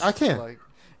 No, this? I can't. Like,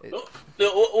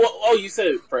 Oh, you said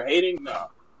it for hating? No.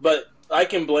 But I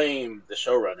can blame the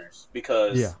showrunners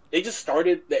because they just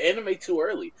started the anime too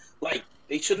early. Like,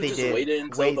 they should have just waited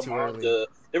until the manga.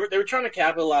 They were trying to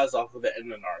capitalize off of the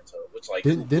end of Naruto, which like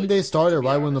didn't they start it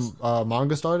right when the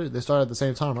manga started? They started at the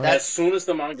same time, right? as soon as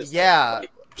the manga started. Yeah.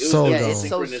 Like, it was So a dumb. It's so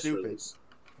synchronous stupid. release.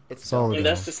 It's So dumb. And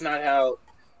that's just not how.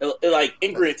 Like,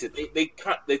 and granted, they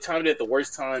timed it at the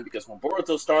worst time because when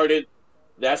Boruto started,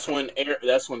 that's when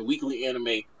weekly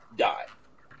anime died.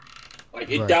 Like,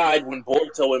 it Right. died when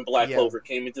Boruto and Black Yeah. Clover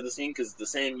came into the scene because the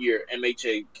same year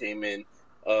MHA came in.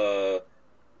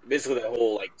 Basically that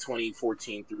whole like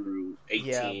 2014 through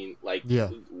 18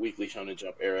 weekly Shonen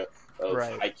Jump era of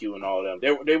Haikyuu and all of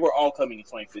them. They were all coming in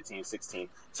 2015, 16.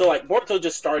 So like Boruto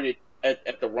just started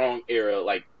at the wrong era.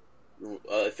 Like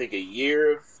I think a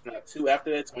year, if not two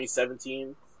after that,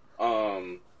 2017 or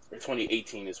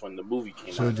 2018 is when the movie came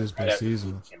out. Should've just been Right after the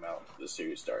seasonal. movie came out, the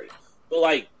series started. But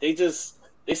like they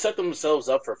set themselves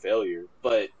up for failure.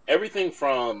 But everything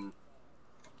from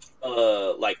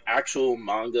like actual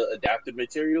manga adapted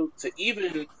material to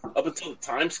even up until the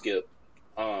time skip,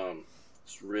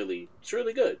 it's really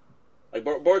good. Like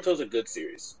Boruto's a good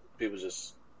series. People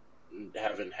just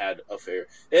haven't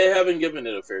given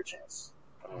it a fair chance.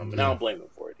 And I don't blame them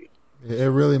for it either. It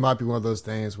really might be one of those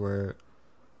things where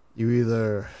you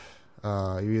either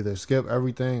skip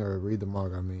everything or read the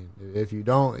manga. I mean, if you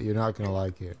don't, you're not gonna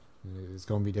like it. It's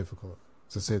gonna be difficult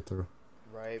to sit through.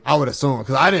 Right. I would assume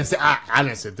because I didn't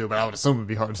sit through, but I would assume it'd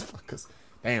be hard as fuck. Cause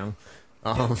damn.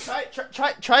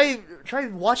 Try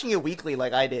watching it weekly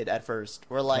like I did at first.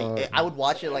 Where like I would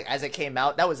watch it like as it came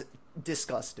out. That was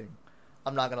disgusting.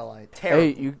 I'm not gonna lie.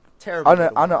 Terrible. Terrible. On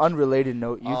an unrelated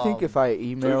note, you think if I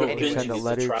email Drew or Finch send a needs to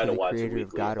letter try to to the watch it creator of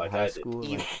weekly God of like I High did.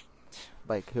 School,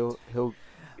 like they'll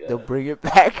bring it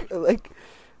back?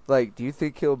 like, do you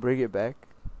think he'll bring it back?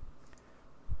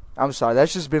 I'm sorry,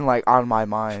 that's just been like on my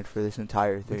mind for this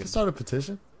entire We thing. can start a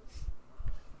petition.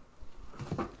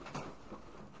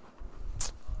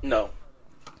 No.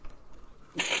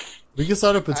 We can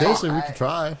start a petition. We can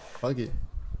try. Fuck it.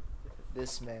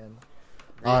 This man.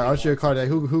 All right, Archie or Cardiac,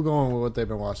 who going with what they've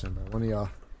been watching, bro? One of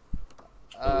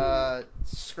y'all.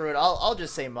 Screw it. I'll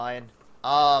just say mine.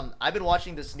 I've been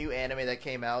watching this new anime that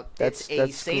came out. It's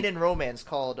a seinen romance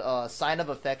called Sign of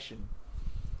Affection.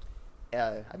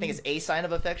 I think it's A Sign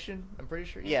of Affection. I'm pretty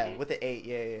sure. Yeah, with the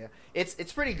A. Yeah.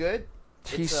 It's pretty good.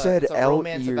 He said it's a L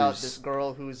romance ears. about this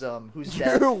girl who's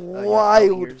deaf. You're wild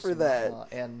L ears for that.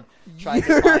 And trying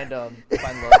to find love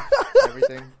and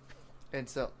everything. And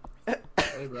so.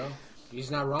 Hey, bro.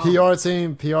 He's not wrong. PR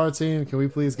team, can we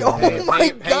please get Oh my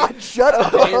God! Shut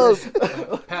up!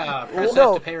 Press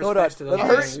No, F to pay hold on. respects to the Let me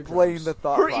learning explain the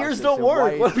thought Her process ears don't and why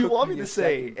work. it What do you took want me a to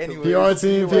say? second to Anyway. PR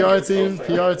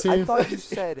team. I thought you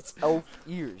said elf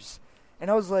ears,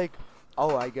 and I was like,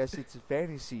 "Oh, I guess it's a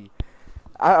fantasy."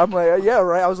 I'm like, "Yeah,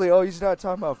 right." I was like, "Oh, he's not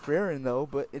talking about Farron though,"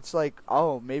 but it's like,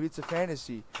 "Oh, maybe it's a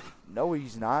fantasy." No,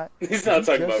 he's not. He's not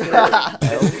talking just about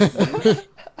said elf ears.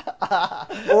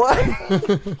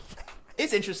 What?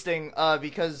 It's interesting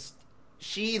because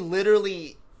she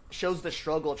literally shows the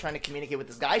struggle of trying to communicate with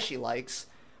this guy she likes,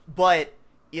 but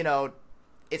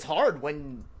it's hard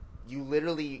when you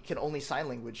literally can only sign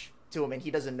language to him and he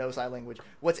doesn't know sign language.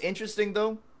 What's interesting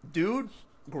though, dude,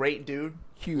 great dude,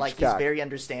 Huge like cock. he's very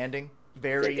understanding,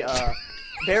 very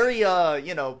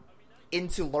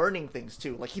into learning things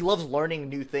too. Like he loves learning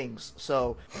new things.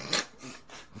 So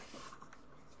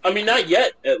I mean, not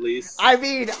yet, at least. I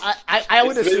mean, I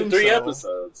would It's been assume 3 so.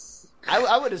 episodes.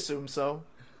 I would assume so.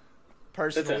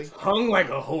 Personally, Hung like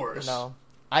a horse. no.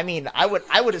 I mean, I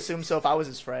would assume so if I was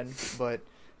his friend, but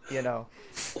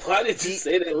Why did you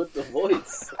say that with the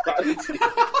voice? Why did you...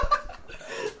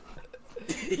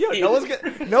 no one's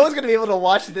gonna be able to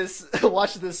watch this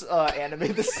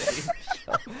anime the same.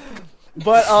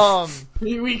 But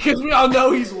Because we all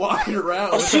know he's walking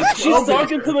around. with that She's phone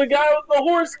talking picture. to the guy with the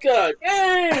horse cock.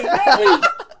 Hey,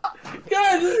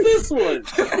 guys, it's this one.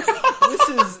 this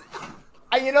is,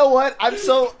 you know what? I'm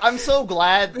so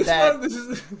glad This that one, this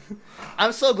is...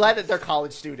 I'm so glad that they're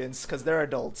college students because they're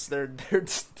adults. They're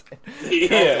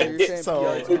Yeah. You're saying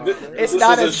So, PR team. it's This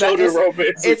not is a as bad. shonen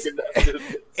romance.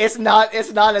 It's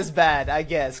not as bad, I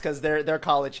guess, because they're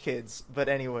college kids. But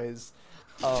anyways,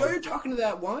 So you're talking to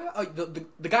that one?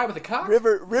 The guy with the cock?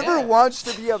 River Yeah. wants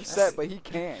to be upset, but he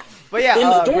can't. but yeah, In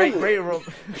the dorm great room. rom-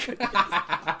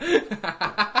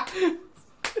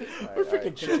 All right,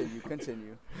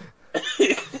 continue.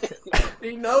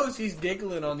 He knows he's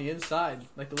giggling on the inside,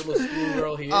 like the little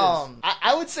schoolgirl he is.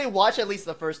 I would say watch at least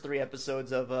the first 3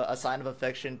 episodes of A Sign of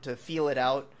Affection to feel it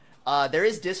out. There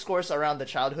is discourse around the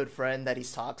childhood friend that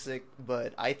he's toxic,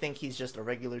 but I think he's just a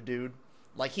regular dude.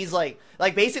 Like, he's like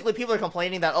basically people are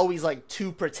complaining that, oh, he's like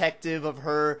too protective of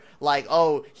her. Like,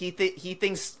 oh, he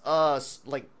thinks,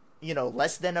 like, you know,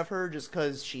 less than of her just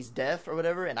because she's deaf or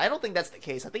whatever. And I don't think that's the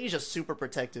case. I think he's just super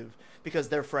protective because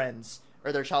they're friends,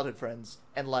 or they're childhood friends.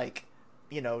 And, like,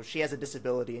 you know, she has a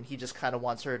disability and he just kind of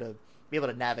wants her to be able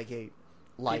to navigate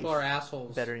life. People are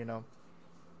assholes. Better, you know.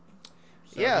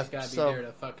 So Yeah, he's gotta be so- there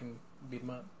to fucking beat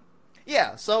him up.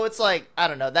 Yeah, so it's like, I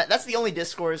don't know, that's the only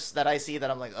discourse that I see that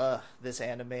I'm like, this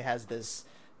anime has this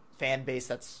fan base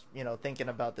that's, you know, thinking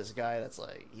about this guy that's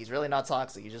like, he's really not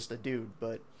toxic, he's just a dude,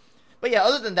 but yeah,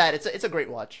 other than that, it's a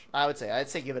great watch, I would say. I'd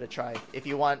say give it a try if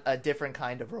you want a different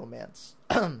kind of romance.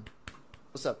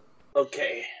 What's up?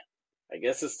 Okay, I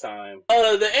guess it's time.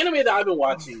 The anime that I've been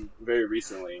watching very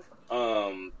recently,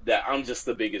 that I'm just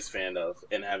the biggest fan of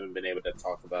and haven't been able to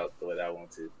talk about the way that I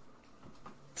want to.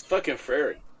 It's fucking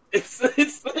Fairy. It's the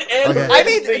anime Okay. I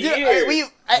mean, of the year.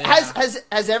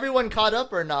 has everyone caught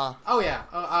up or nah? Oh yeah,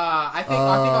 I think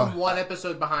I'm one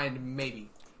episode behind, maybe.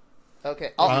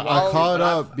 Okay, I caught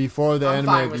up before the I'm Anime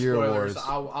fine of the with Year spoilers.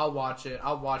 Awards. I'll watch it.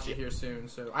 I'll watch it here soon.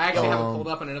 So I actually have it pulled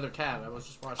up in another tab. I was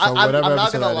just watching. So whatever I'm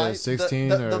not episode gonna that lie. is, 16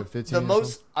 the, or 15 The or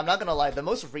most, something? I'm not gonna lie. The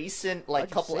most recent, like, Why'd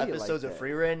you couple say it like episodes of that?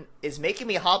 Freerun is making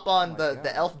me hop on my the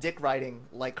God. elf dick riding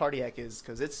like Cardiac is,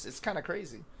 because it's kind of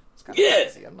crazy. It's kind of Yeah.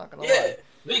 crazy. I'm not gonna Yeah, lie.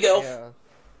 Big Elf. Yeah.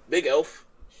 Big Elf.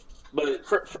 But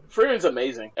Frierin's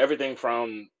amazing. Everything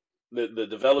from the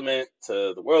development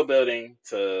to the world building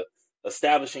to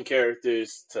establishing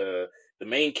characters to the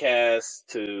main cast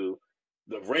to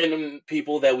the random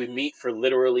people that we meet for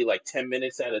literally like 10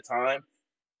 minutes at a time.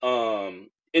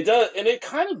 It does, and it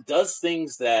kind of does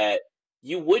things that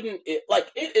you wouldn't. It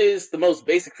is the most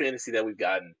basic fantasy that we've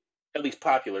gotten, at least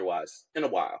popular wise, in a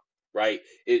while. Right?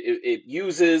 It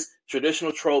uses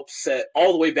traditional tropes set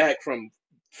all the way back from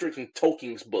freaking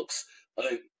Tolkien's books,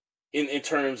 in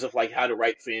terms of like how to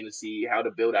write fantasy, how to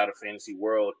build out a fantasy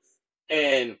world,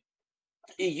 and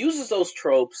it uses those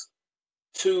tropes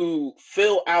to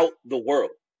fill out the world,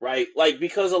 right? Like,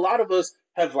 because a lot of us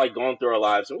have like gone through our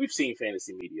lives and we've seen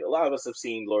fantasy media. A lot of us have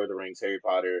seen Lord of the Rings, Harry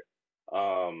Potter,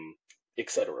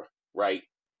 etc. Right?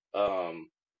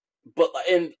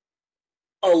 And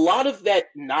a lot of that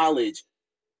knowledge,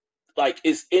 like,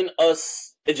 is in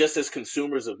us just as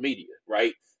consumers of media,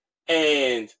 right?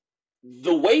 And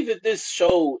the way that this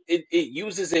show it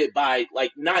uses it by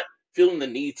like not feeling the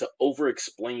need to over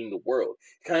explain the world.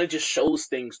 It kind of just shows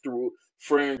things through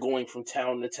Friend going from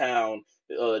town to town,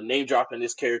 name dropping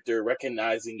this character,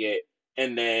 recognizing it,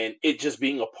 and then it just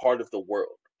being a part of the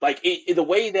world. Like the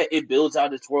way that it builds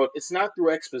out its world, it's not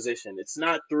through exposition. It's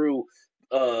not through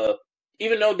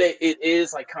even though that it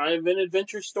is like kind of an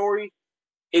adventure story,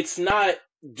 it's not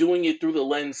doing it through the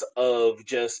lens of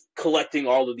just collecting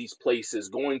all of these places,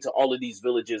 going to all of these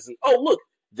villages, and oh look,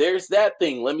 there's that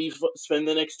thing. Let me spend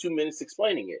the next 2 minutes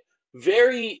explaining it.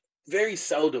 Very, very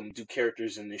seldom do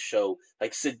characters in this show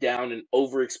like sit down and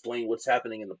over-explain what's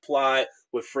happening in the plot.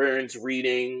 With friends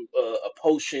reading a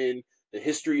potion, the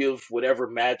history of whatever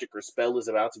magic or spell is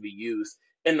about to be used,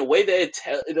 and the way that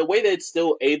it's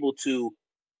still able to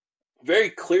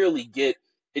very clearly get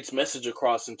its message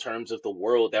across in terms of the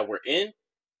world that we're in,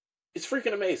 it's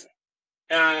freaking amazing.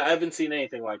 And I haven't seen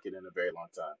anything like it in a very long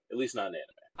time, at least not in anime.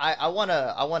 I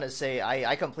wanna say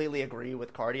I completely agree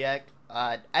with Cardiac.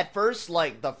 At first,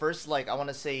 like the first I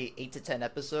wanna say 8 to 10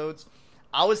 episodes,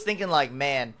 I was thinking like,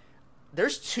 man,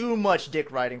 there's too much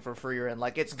dick riding for Frieren.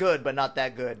 Like, it's good, but not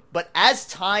that good. But as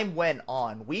time went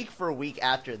on, week for week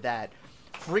after that,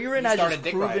 Frieren has just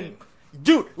proven. Riding.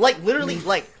 Dude, like literally,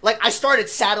 like I started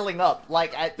saddling up.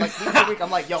 Like week to week, I'm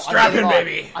like, yo, Strapping,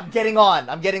 baby. I'm getting on.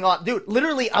 Dude,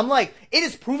 literally, I'm like, it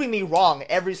is proving me wrong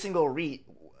every single week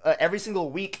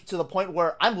to the point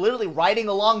where I'm literally riding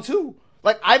along too.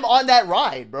 Like, I'm on that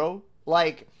ride, bro.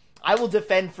 Like, I will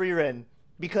defend Frieren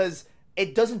because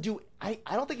it doesn't do. I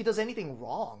don't think it does anything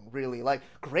wrong, really. Like,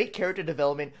 great character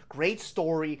development, great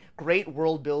story, great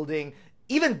world building.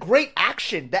 Even great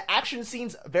action. The action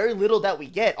scenes, very little that we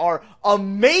get, are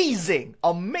amazing.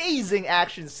 Amazing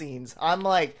action scenes. I'm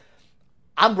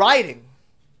riding.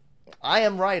 I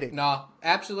am riding. No,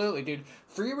 absolutely, dude.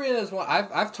 Frieren is one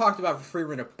I've talked about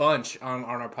Frieren a bunch on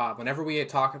our pod. Whenever we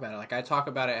talk about it, like I talk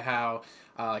about it how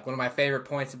like one of my favorite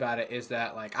points about it is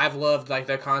that like I've loved like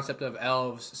the concept of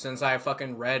elves since I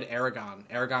fucking read Aragon.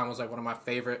 Aragon was like one of my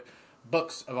favorite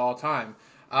books of all time.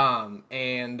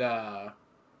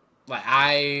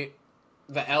 Like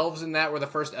the elves in that were the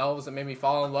first elves that made me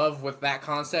fall in love with that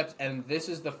concept, and this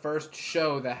is the first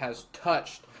show that has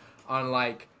touched on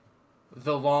like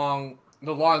the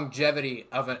longevity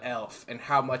of an elf and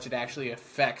how much it actually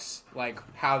affects like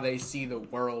how they see the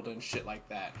world and shit like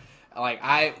that. Like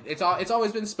it's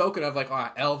always been spoken of like, oh,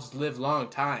 elves live long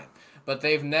time, but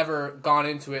they've never gone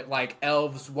into it like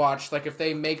elves watch. Like if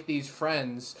they make these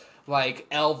friends, like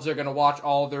elves are gonna watch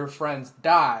all their friends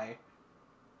die,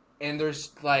 and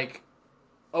there's like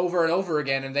over and over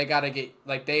again, and they gotta get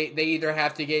like they either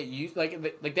have to get used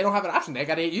like they don't have an option. They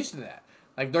gotta get used to that.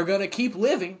 Like they're gonna keep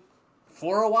living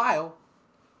for a while.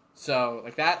 So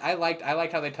like that, I liked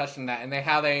how they touched on that, and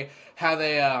how they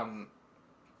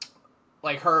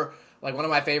like her, like one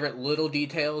of my favorite little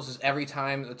details is every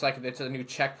time it's a new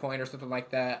checkpoint or something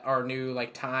like that, or new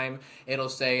like time, it'll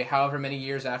say however many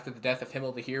years after the death of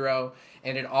Himmel the hero,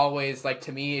 and it always, like,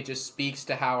 to me, it just speaks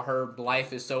to how her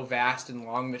life is so vast and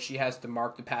long that she has to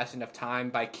mark the passing of time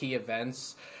by key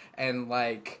events, and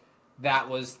like that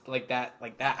was like that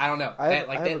I don't know, I have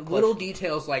a little question.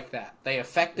 details like that, they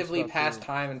effectively pass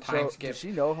time and time So, skip. does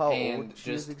she know how and old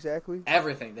she is just exactly?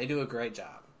 everything. They do a great job.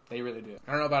 They really do.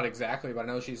 I don't know about exactly, but I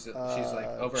know she's like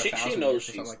over She 1,000 knows or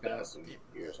she's something like that. 1,000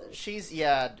 years old. She's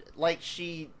like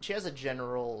she has a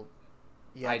general.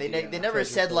 Yeah, Idea. they never Treasure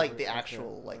said like Silver, the okay,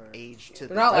 actual like alright. age to They're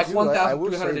the not like I do like- I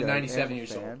will say that I am 1,397 a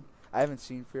years old. fan. I haven't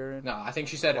seen Fearin', No, I think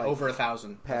she said Like, over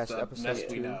 1,000. past That's the episode best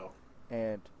we 2. know.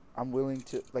 and I'm willing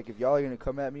to, like, if y'all are gonna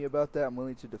come at me about that, I'm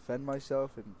willing to defend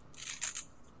myself,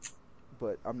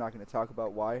 but I'm not gonna talk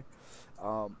about why.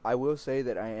 I will say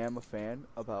that I am a fan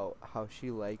about how she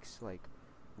likes like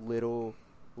little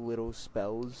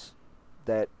spells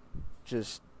that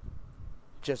just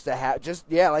to have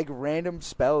like random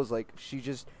spells. Like she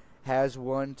just has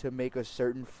one to make a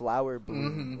certain flower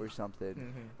bloom or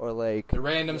something, or like The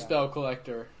random spell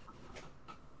collector.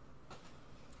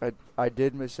 I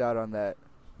did miss out on that.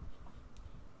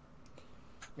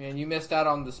 Man, you missed out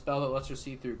on the spell that lets her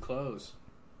see through clothes.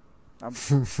 I'm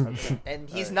okay. and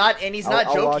he's Alright. not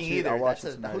I'll watch joking it- either. I'll watch That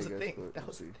it was a tonight, I guess, thing. but That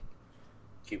was a we'll see.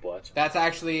 Keep watching. That's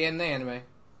actually in the anime.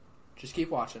 Just keep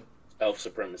watching. Elf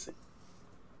supremacy.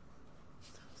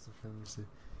 Supremacy.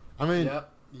 I mean,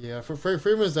 Yep. yeah, for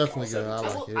Freeman's definitely Also, good. I I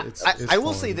like will- it. It's, I it's will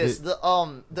fun. say this: It-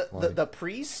 the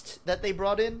priest that they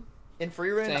brought in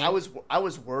Freerun, Same. I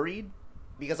was worried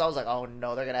because I was like, oh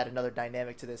no, they're gonna add another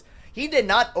dynamic to this. He did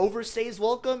not overstay his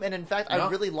welcome, and in fact, I No.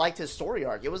 really liked his story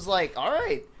arc. It was like, all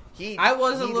right, I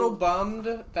was a he- little bummed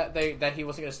that he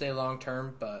wasn't going to stay long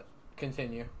term, but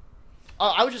continue.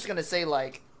 I was just gonna say,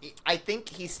 like, I think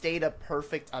he stayed a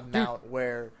perfect amount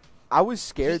where I was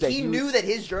scared that he was- knew that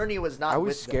his journey was not. I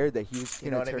was with them. scared that he was You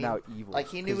going know to what I turn mean? out evil. Like,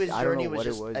 he knew 'cause his I don't journey know was what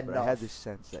just it was, but I enough. had this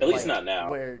sense that At least like, not now.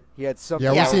 Where he had something.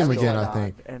 Yeah, we'll Yeah, see him what's again. going I on?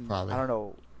 think And probably. I don't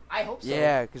know. I hope so.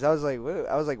 Yeah, because I was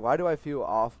like, why do I feel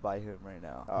off by him right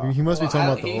now? He must be talking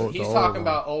about the old. He's the old talking one.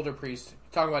 about older priest.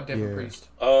 He's talking about different Yeah. priest.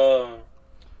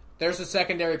 There's a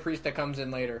secondary priest that comes in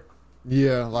later.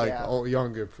 Yeah, like Yeah. old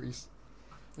younger priest.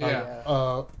 Yeah.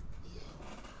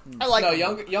 I like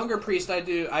No, him. younger priest. I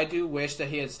do wish that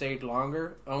he had stayed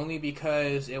longer, only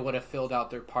because it would have filled out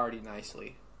their party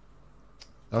nicely.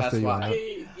 I'll That's feel you why. on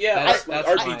that. That's like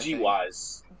my RPG thing.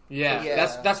 wise. Yeah,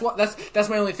 Yeah. that's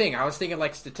my only thing. I was thinking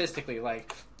like statistically,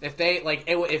 like if they like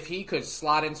if he could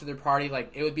slot into their party, like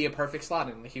it would be a perfect slot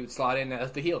in. He would slot in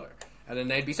as the healer, and then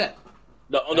they'd be set.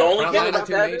 The only Front thing line about of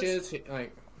two that mages, is,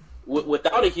 like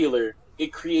without a healer,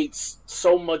 it creates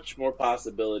so much more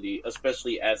possibility,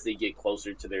 especially as they get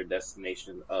closer to their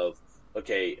destination of,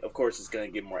 okay, of course it's going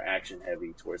to get more action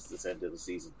heavy towards this end of the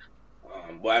season.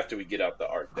 Well, after we get out the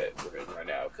arc that we're in right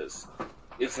now, because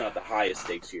it's not the highest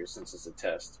stakes here since it's a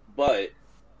test. But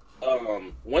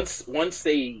once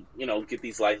they, get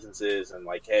these licenses and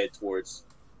like head towards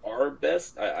our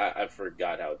best, I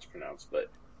forgot how it's pronounced, but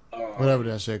Whatever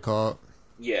that shit called.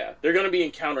 yeah, they're going to be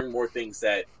encountering more things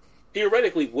that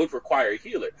theoretically would require a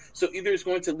healer. So either it's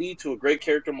going to lead to a great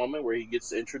character moment where he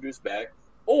gets introduced back,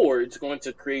 or it's going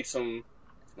to create some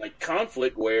like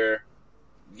conflict where,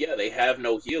 yeah, they have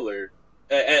no healer.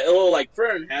 Like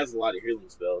Fern has a lot of healing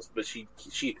spells, but she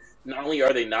not only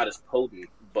are they not as potent,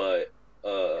 but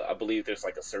I believe there's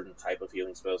like a certain type of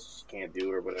healing spells she can't do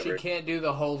or whatever. she can't do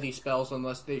the holy spells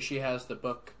unless she has the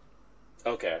book.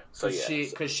 Okay, so yeah,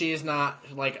 Because she is not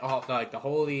like all like the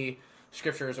holy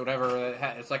scriptures or whatever.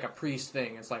 It's like a priest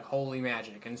thing. It's like holy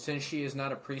magic. And since she is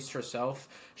not a priest herself,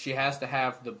 she has to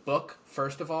have the book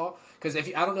first of all. Because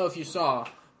I don't know if you saw,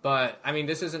 but I mean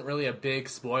this isn't really a big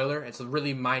spoiler. It's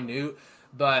really minute.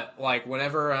 But like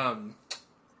whenever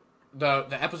the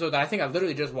episode that I think I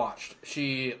literally just watched,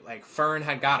 she like Fern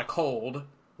had got a cold,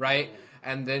 right?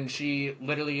 and then she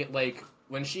literally, like,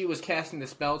 when she was casting the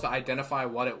spell to identify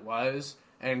what it was,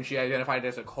 and she identified it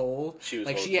as a cold,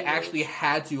 she actually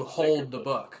had to hold the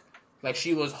book. Like,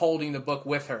 she was holding the book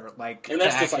with her, like, and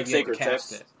that's to just actually like be able to sacred cast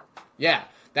text. it. Yeah,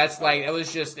 that's like, it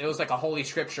was like a holy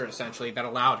scripture, essentially, that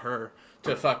allowed her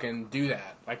to fucking do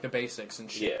that, like the basics and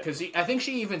shit. Because I think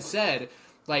she even said,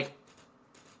 like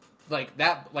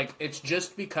that, like, it's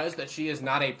just because that she is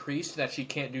not a priest that she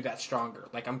can't do that stronger.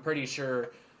 Like, I'm pretty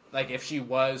sure, like, if she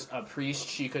was a priest,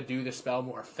 she could do the spell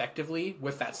more effectively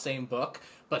with that same book.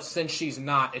 But since she's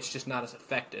not, it's just not as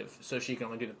effective. So she can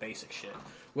only do the basic shit,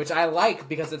 which I like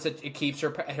because it keeps her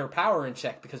power in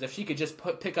check. Because if she could just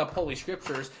pick up holy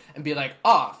scriptures and be like,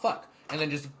 fuck, and then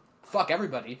just fuck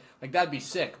everybody, like, that'd be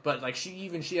sick. But like, she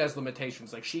has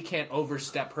limitations. Like, she can't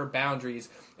overstep her boundaries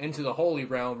into the holy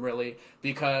realm, really,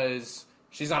 because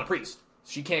she's not a priest.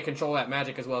 She can't control that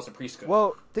magic as well as a priest could.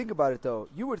 Well, think about it, though.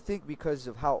 You would think because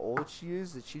of how old she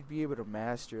is that she'd be able to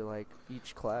master, like,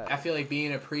 each class. I feel like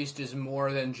being a priest is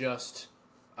more than just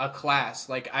a class.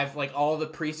 Like, all the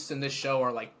priests in this show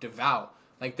are, like, devout.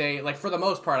 Like, they, like, for the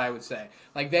most part, I would say.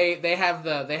 Like, they have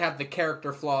the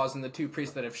character flaws in the two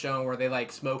priests that have shown where they,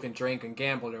 like, smoke and drink and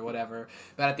gamble or whatever.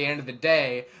 But at the end of the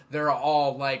day, they're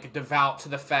all, like, devout to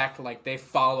the fact, like, they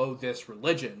follow this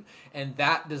religion. And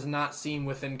that does not seem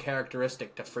within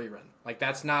characteristic to Frieren. Like,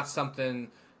 that's not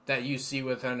something that you see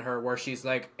within her where she's,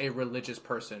 like, a religious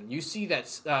person. You see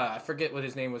that, I forget what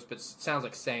his name was, but it sounds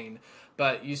like Sane.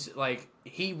 But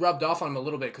he rubbed off on him a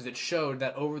little bit because it showed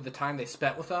that over the time they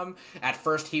spent with him, at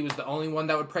first he was the only one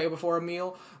that would pray before a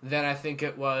meal. Then I think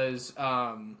it was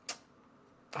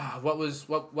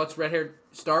what's red haired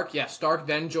Stark? Yeah, Stark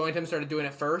then joined him, started doing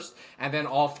it first, and then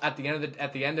at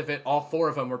the end of it, all four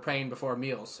of them were praying before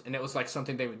meals, and it was like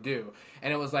something they would do,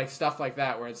 and it was like stuff like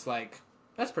that where it's like,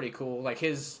 that's pretty cool. Like,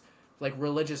 his like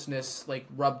religiousness like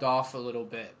rubbed off a little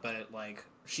bit, but it, like,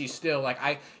 she's still like,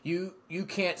 you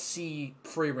can't see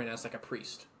Frieren as like a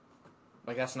priest.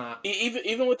 Like, that's not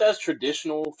even with as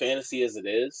traditional fantasy as it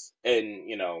is,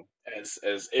 and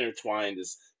as intertwined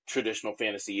as traditional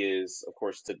fantasy is, of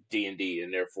course, to D&D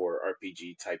and therefore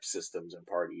RPG type systems and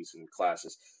parties and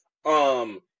classes.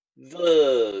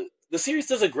 The series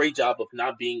does a great job of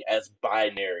not being as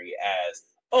binary as,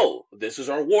 oh, this is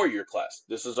our warrior class,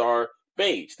 this is our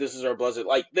mage, this is our blizzard.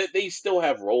 Like, they still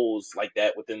have roles like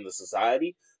that within the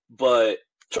society, but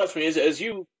trust me, as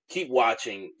you keep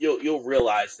watching, you'll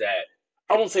realize that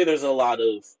I won't say there's a lot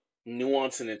of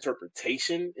nuance and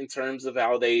interpretation in terms of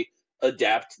how they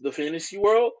adapt the fantasy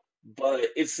world, but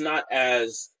it's not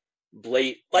as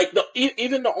blatant. Like,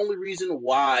 even the only reason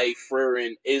why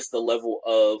Frieren is the level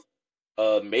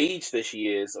of mage that she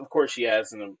is, of course, she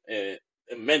has an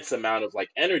immense amount of like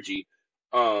energy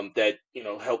that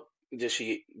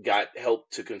she got help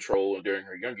to control during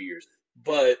her younger years.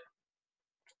 But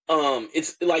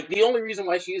it's like the only reason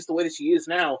why she is the way that she is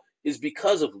now is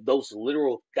because of those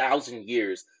literal 1,000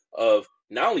 years of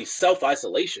not only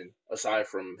self-isolation, aside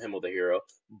from Himmel the hero,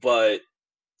 but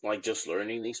like just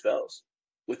learning these spells.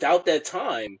 Without that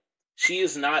time, she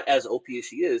is not as OP as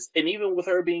she is, and even with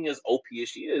her being as OP as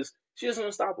she is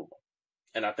unstoppable.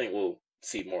 And I think we'll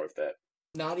see more of that.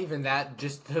 Not even that,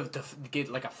 just to get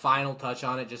like a final touch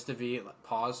on it, just to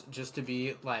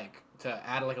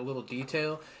add like a little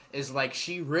detail, is like,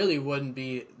 she really wouldn't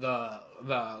be the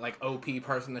like OP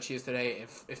person that she is today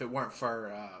if it weren't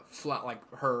for like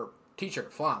her teacher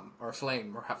Flam or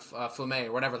Flame or Flame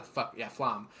or whatever the fuck,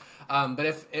 Flam. But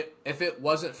if it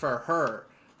wasn't for her,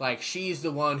 like, she's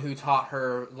the one who taught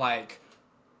her like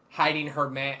hiding her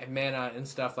mana and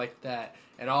stuff like that,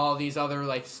 and all these other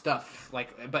like stuff,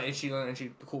 like, but the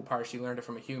cool part, she learned it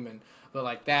from a human, but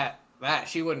like that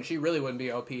she really wouldn't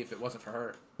be OP if it wasn't for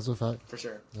her. That's a fact. For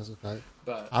sure. That's a fact.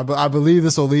 But I believe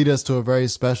this will lead us to a very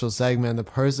special segment. The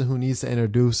person who needs to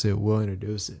introduce it will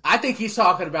introduce it. I think he's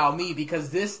talking about me,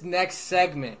 because this next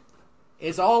segment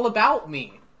is all about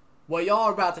me. What y'all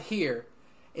are about to hear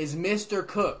is Mr.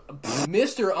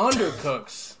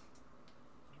 Undercook's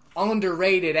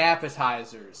underrated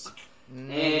appetizers.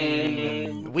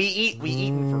 We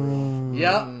eating for real.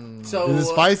 Yep. So is it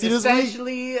spicy this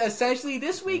week? Essentially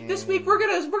this week we're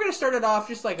gonna start it off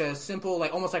just like a simple,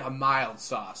 like almost like a mild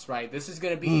sauce, right? This is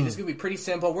gonna be pretty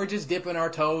simple. We're just dipping our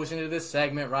toes into this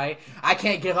segment, right? I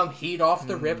can't give them heat off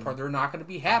the rip, or they're not gonna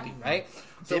be happy, right?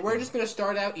 So we're just gonna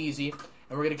start out easy,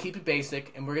 and we're gonna keep it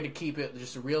basic, and we're gonna keep it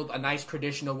just a nice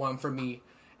traditional one for me,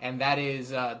 and that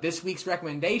is this week's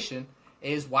recommendation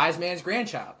is Wise Man's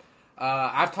Grandchild.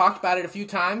 I've talked about it a few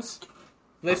times.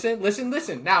 Listen.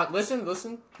 Now,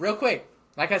 listen, real quick.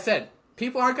 Like I said,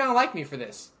 people aren't going to like me for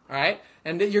this, all right?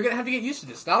 And you're going to have to get used to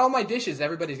this. Not all my dishes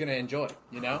everybody's going to enjoy,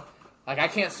 Like, I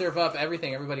can't serve up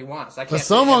everything everybody wants. I can't. But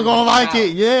someone gonna like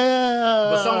it, yeah.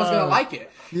 But someone's gonna like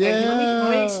it. Yeah. And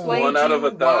let me explain One to out you of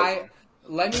 1,000. why.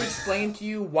 Let me explain to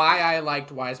you why I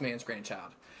liked Wise Man's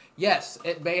Grandchild. Yes,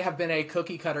 it may have been a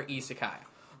cookie cutter isekai,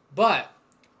 but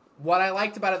what I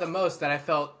liked about it the most, that I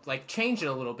felt like changed it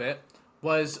a little bit,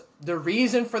 was the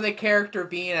reason for the character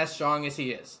being as strong as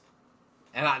he is,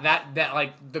 and that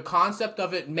like the concept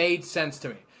of it made sense to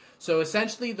me. So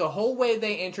essentially, the whole way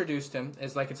they introduced him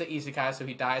is like it's an isekai, so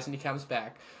he dies and he comes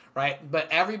back, right? But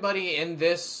everybody in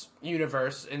this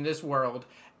universe, in this world,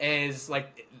 is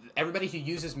like everybody who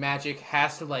uses magic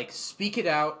has to like speak it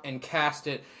out and cast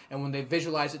it, and when they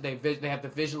visualize it, they have to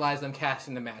visualize them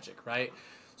casting the magic, right?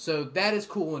 So that is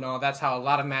cool and all. That's how a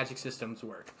lot of magic systems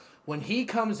work. When he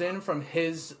comes in from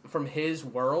his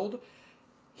world,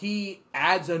 he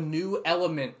adds a new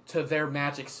element to their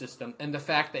magic system, and the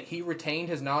fact that he retained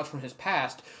his knowledge from his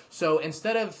past. So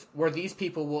instead of where these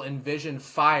people will envision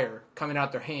fire coming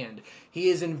out their hand, he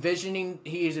is envisioning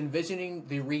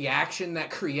the reaction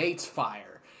that creates fire.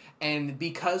 And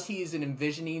because he is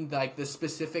envisioning like the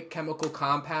specific chemical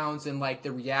compounds and like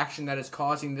the reaction that is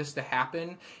causing this to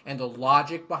happen and the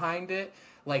logic behind it,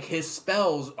 like his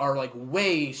spells are like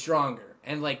way stronger.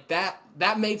 And like that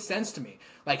made sense to me.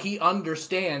 Like he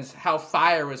understands how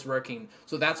fire is working,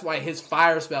 so that's why his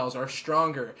fire spells are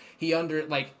stronger. He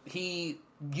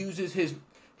uses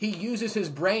his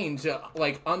brain to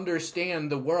like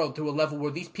understand the world to a level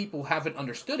where these people haven't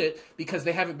understood it because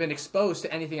they haven't been exposed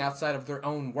to anything outside of their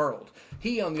own world.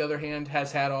 He, on the other hand,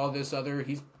 has had all this other.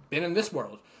 He's been in this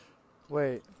world.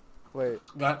 Wait.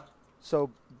 But So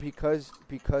because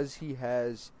he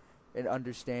has an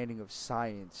understanding of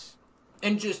science,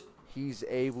 and just he's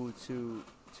able to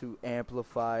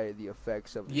amplify the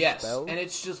effects of the yes, spell. and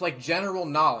it's just like general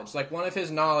knowledge. Like one of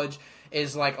his knowledge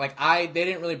is they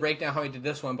didn't really break down how he did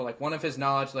this one, but like one of his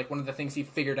knowledge, like one of the things he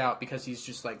figured out because he's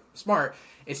just like smart,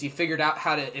 is he figured out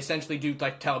how to essentially do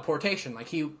like teleportation.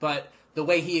 But the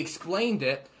way he explained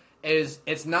it is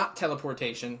it's not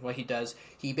teleportation. What he does,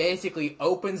 he basically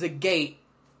opens a gate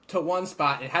to one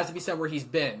spot. It has to be somewhere he's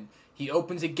been. He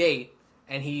opens a gate.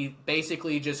 And he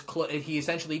basically just he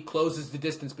essentially closes the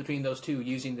distance between those two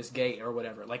using this gate or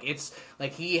whatever. Like it's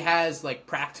like he has like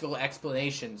practical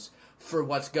explanations for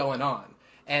what's going on,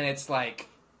 and it's like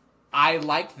I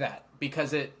liked that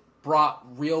because it brought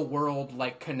real world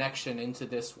like connection into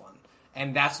this one,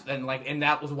 and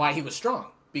that was why he was strong,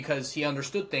 because he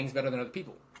understood things better than other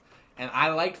people, and I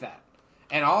liked that.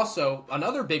 And also,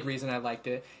 another big reason I liked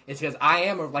it is because I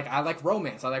like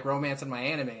romance. I like romance in my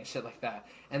anime and shit like that.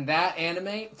 And that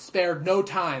anime spared no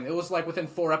time. It was like within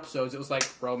 4 episodes, it was like,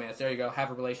 romance, there you go,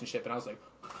 have a relationship. And I was like,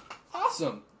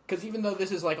 awesome. Because even though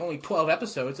this is like only 12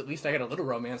 episodes, at least I got a little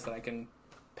romance that I can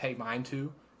pay mind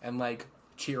to and like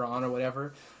cheer on or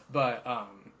whatever. But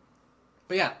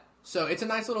yeah. So it's a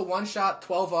nice little one-shot,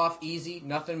 12 off, easy,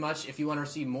 nothing much. If you want to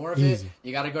see more of it,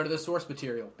 you got to go to the source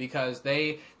material, because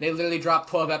they literally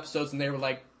dropped 12 episodes and they were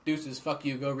like, deuces, fuck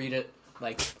you, go read it.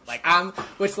 Hey, I'm To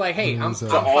all fine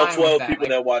 12 with that. people Like,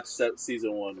 that watched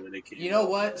season 1 when they came you know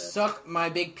out, what? man. Suck my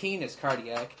big penis,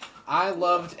 Cardiac. I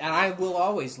loved, and I will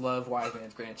always love Wise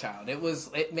Man's Grandchild.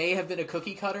 It may have been a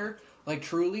cookie cutter, like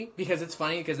truly, because it's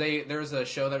funny because there's a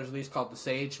show that was released called The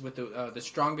Sage with the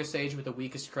strongest sage with the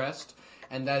weakest crest.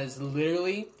 And that is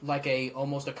literally like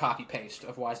almost a copy paste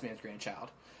of Wise Man's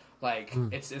Grandchild. Like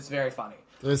it's very funny.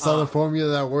 They saw the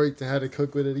formula that worked. They had to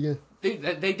cook with it again.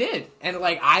 They did, and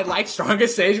like I like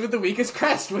strongest sage with the weakest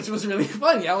crest, which was really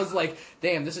funny. I was like,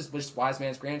 damn, this is just Wise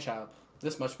Man's Grandchild.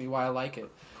 This must be why I like it.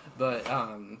 But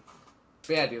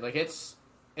yeah, dude, like it's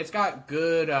got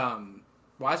good.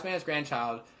 Wise Man's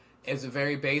Grandchild is a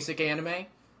very basic anime.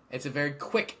 It's a very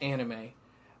quick anime.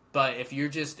 But if you're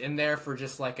just in there for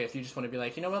just like, if you just want to be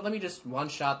like, you know what, let me just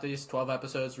one-shot these 12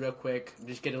 episodes real quick,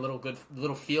 just get a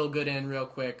little feel-good in real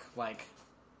quick, like,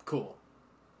 cool.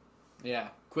 Yeah,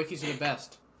 quickies are the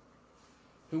best.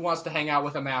 Who wants to hang out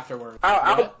with them afterward?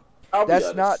 I'll be That's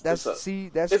honest. not. That's It's see.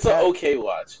 That's it's an okay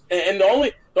watch, and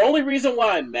the only reason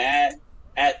why I'm mad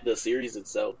at the series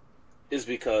itself is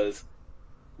because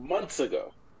months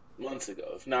ago,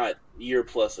 if not a year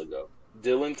plus ago,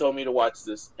 Dylan told me to watch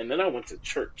this, and then I went to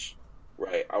church.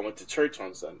 Right, I went to church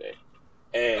on Sunday,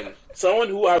 and someone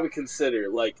who I would consider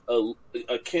like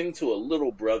akin to a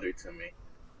little brother to me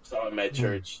saw him at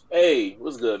church. Hey,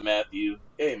 what's good, Matthew?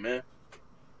 Hey, man.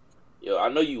 Yo, I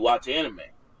know you watch anime.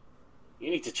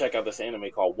 You need to check out this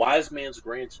anime called Wise Man's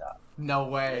Grandchild. No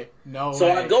way. No So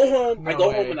way. I go home. No I go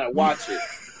way. home and I watch it.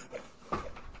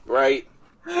 Right.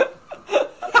 I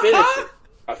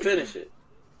finish it.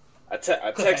 I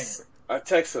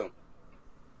text him.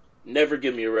 Never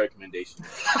give me a recommendation.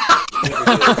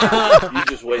 You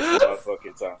just wasted my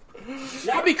fucking time.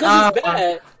 Not because it's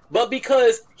bad, but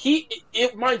because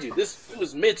mind you, it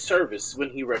was mid-service when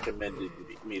he recommended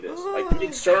me this. Like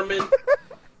mid-sermon,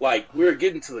 like we were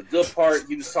getting to the good part.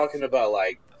 He was talking about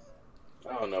like,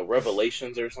 I don't know,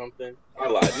 Revelations or something. I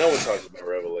lied. No one talks about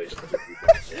Revelations.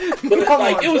 But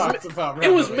like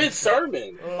it was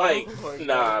mid-sermon. Like,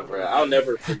 nah, bro. I'll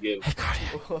never forgive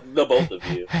the both of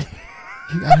you.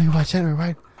 I know you watch anime,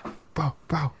 right? Bro,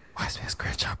 watch this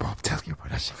grandchild, bro. I'm telling you, bro,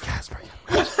 that shit gas, bro.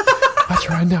 Watch it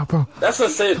right now, bro. That's a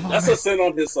sin. That's a sin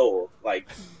on his soul. Like,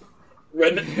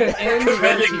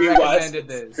 recommending me watch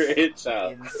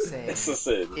grandchild. Insane. It's a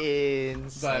sin.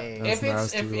 Insane. But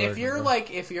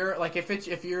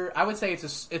if you're, I would say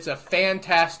it's a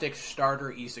fantastic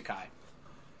starter isekai.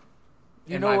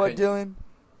 You know what, Dylan?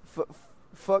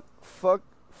 Fuck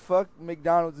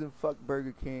McDonald's and fuck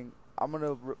Burger King. I'm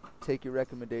gonna take your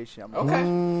recommendation. Okay.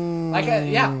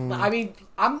 I mean,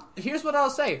 here's what I'll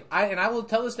say. I will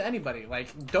tell this to anybody.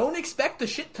 Like, don't expect a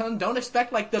shit ton. Don't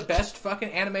expect like the best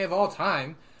fucking anime of all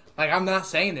time. Like, I'm not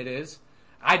saying it is.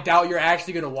 I doubt you're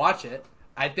actually gonna watch it.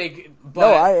 I think, but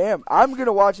no, I am. I'm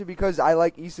gonna watch it because I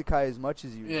like isekai as much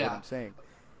as you. Yeah. Is what I'm saying.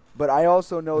 But I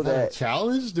also know Is that a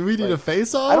challenge? Do we need a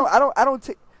face off? I don't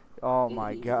take. Oh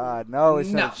my God! No,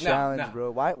 it's not a challenge, no. bro.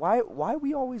 Why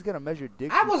we always gonna measure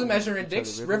dicks? I wasn't measuring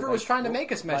dicks. River was trying to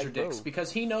make us measure like, dicks bro.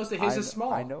 because he knows that his is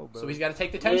small. I know, bro. So he's got to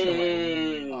take the tension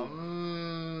away.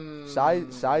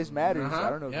 Size matters. Uh-huh. I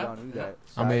don't know if Yeah. y'all knew that.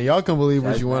 I mean, y'all can believe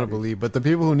what Size you want to matters. believe, but the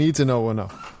people who need to know will know.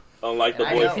 Unlike the I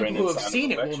think boyfriend people who in have Sign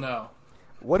seen of it will Affection. know.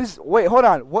 What is? Wait, hold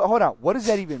on. What does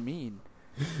that even mean?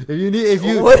 If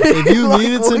you What?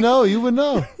 needed Like, to know, you would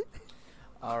know.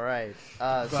 All right.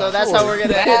 So that's how we're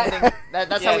gonna That- end.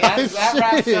 That's Yeah, how we that, end. that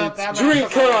wraps up. That wraps up our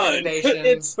DreamCon.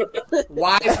 recommendations.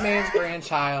 Wise Man's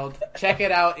Grandchild. Check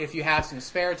it out if you have some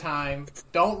spare time.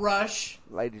 Don't rush.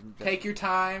 Ladies and gentlemen, Take your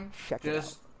time. Check it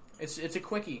Just it's a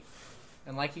quickie.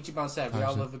 And like Ichiban said, we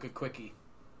all love a good quickie.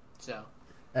 So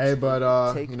Hey, but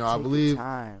I take believe your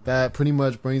time. that pretty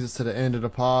much brings us to the end of the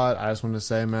pod. I just want to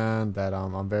say, man, that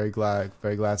I'm very glad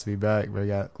to be back. Very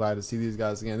glad to see these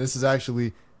guys again. This is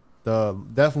actually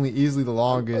definitely easily the I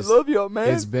longest love y'all, man.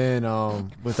 it's been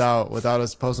without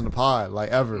us posting the pod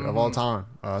like ever of all time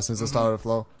since the start of the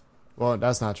flow. Well,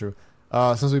 that's not true.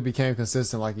 Since we became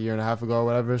consistent like a year and a half ago or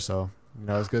whatever. So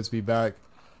it's good to be back.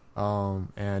 I'm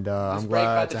break glad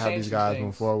about to to have change these some guys things.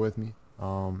 moving forward with me.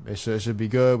 It should be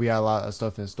good. We got a lot of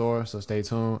stuff in store, so stay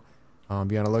tuned.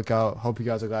 Be on the lookout. Hope you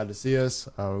guys are glad to see us.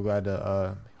 We're glad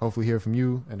to hopefully hear from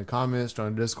you in the comments,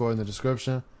 join the Discord in the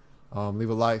description. Leave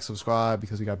a like, subscribe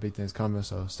because we got big things coming.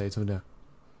 So stay tuned in.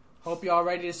 hope y'all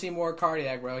ready to see more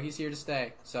Cardiac, bro. He's here to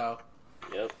stay. So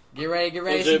Yep. get ready to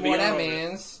Pleasure see to more of be that on.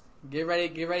 man's. Get ready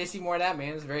to see more of that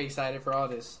man's. Very excited for all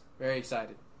this. Very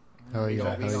excited. Hell We yeah,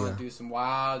 gonna hell yeah. do some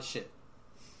wild shit.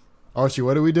 Archie,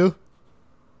 what do we do?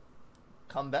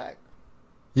 Come back.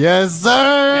 Yes,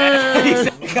 sir.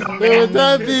 And with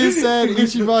that being said,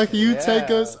 Ichiban, can you take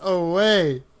Yeah. us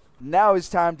away? Now it's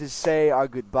time to say our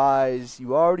goodbyes.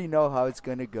 You already know how it's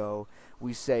going to go.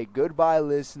 We say goodbye,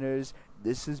 listeners.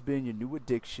 This has been your new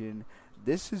addiction.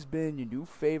 This has been your new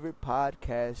favorite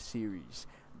podcast series.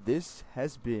 This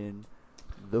has been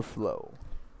The Flow.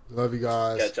 Love you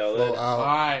guys. Catch y'all Flow later. out. All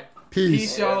right. Peace.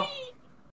 Peace, y'all.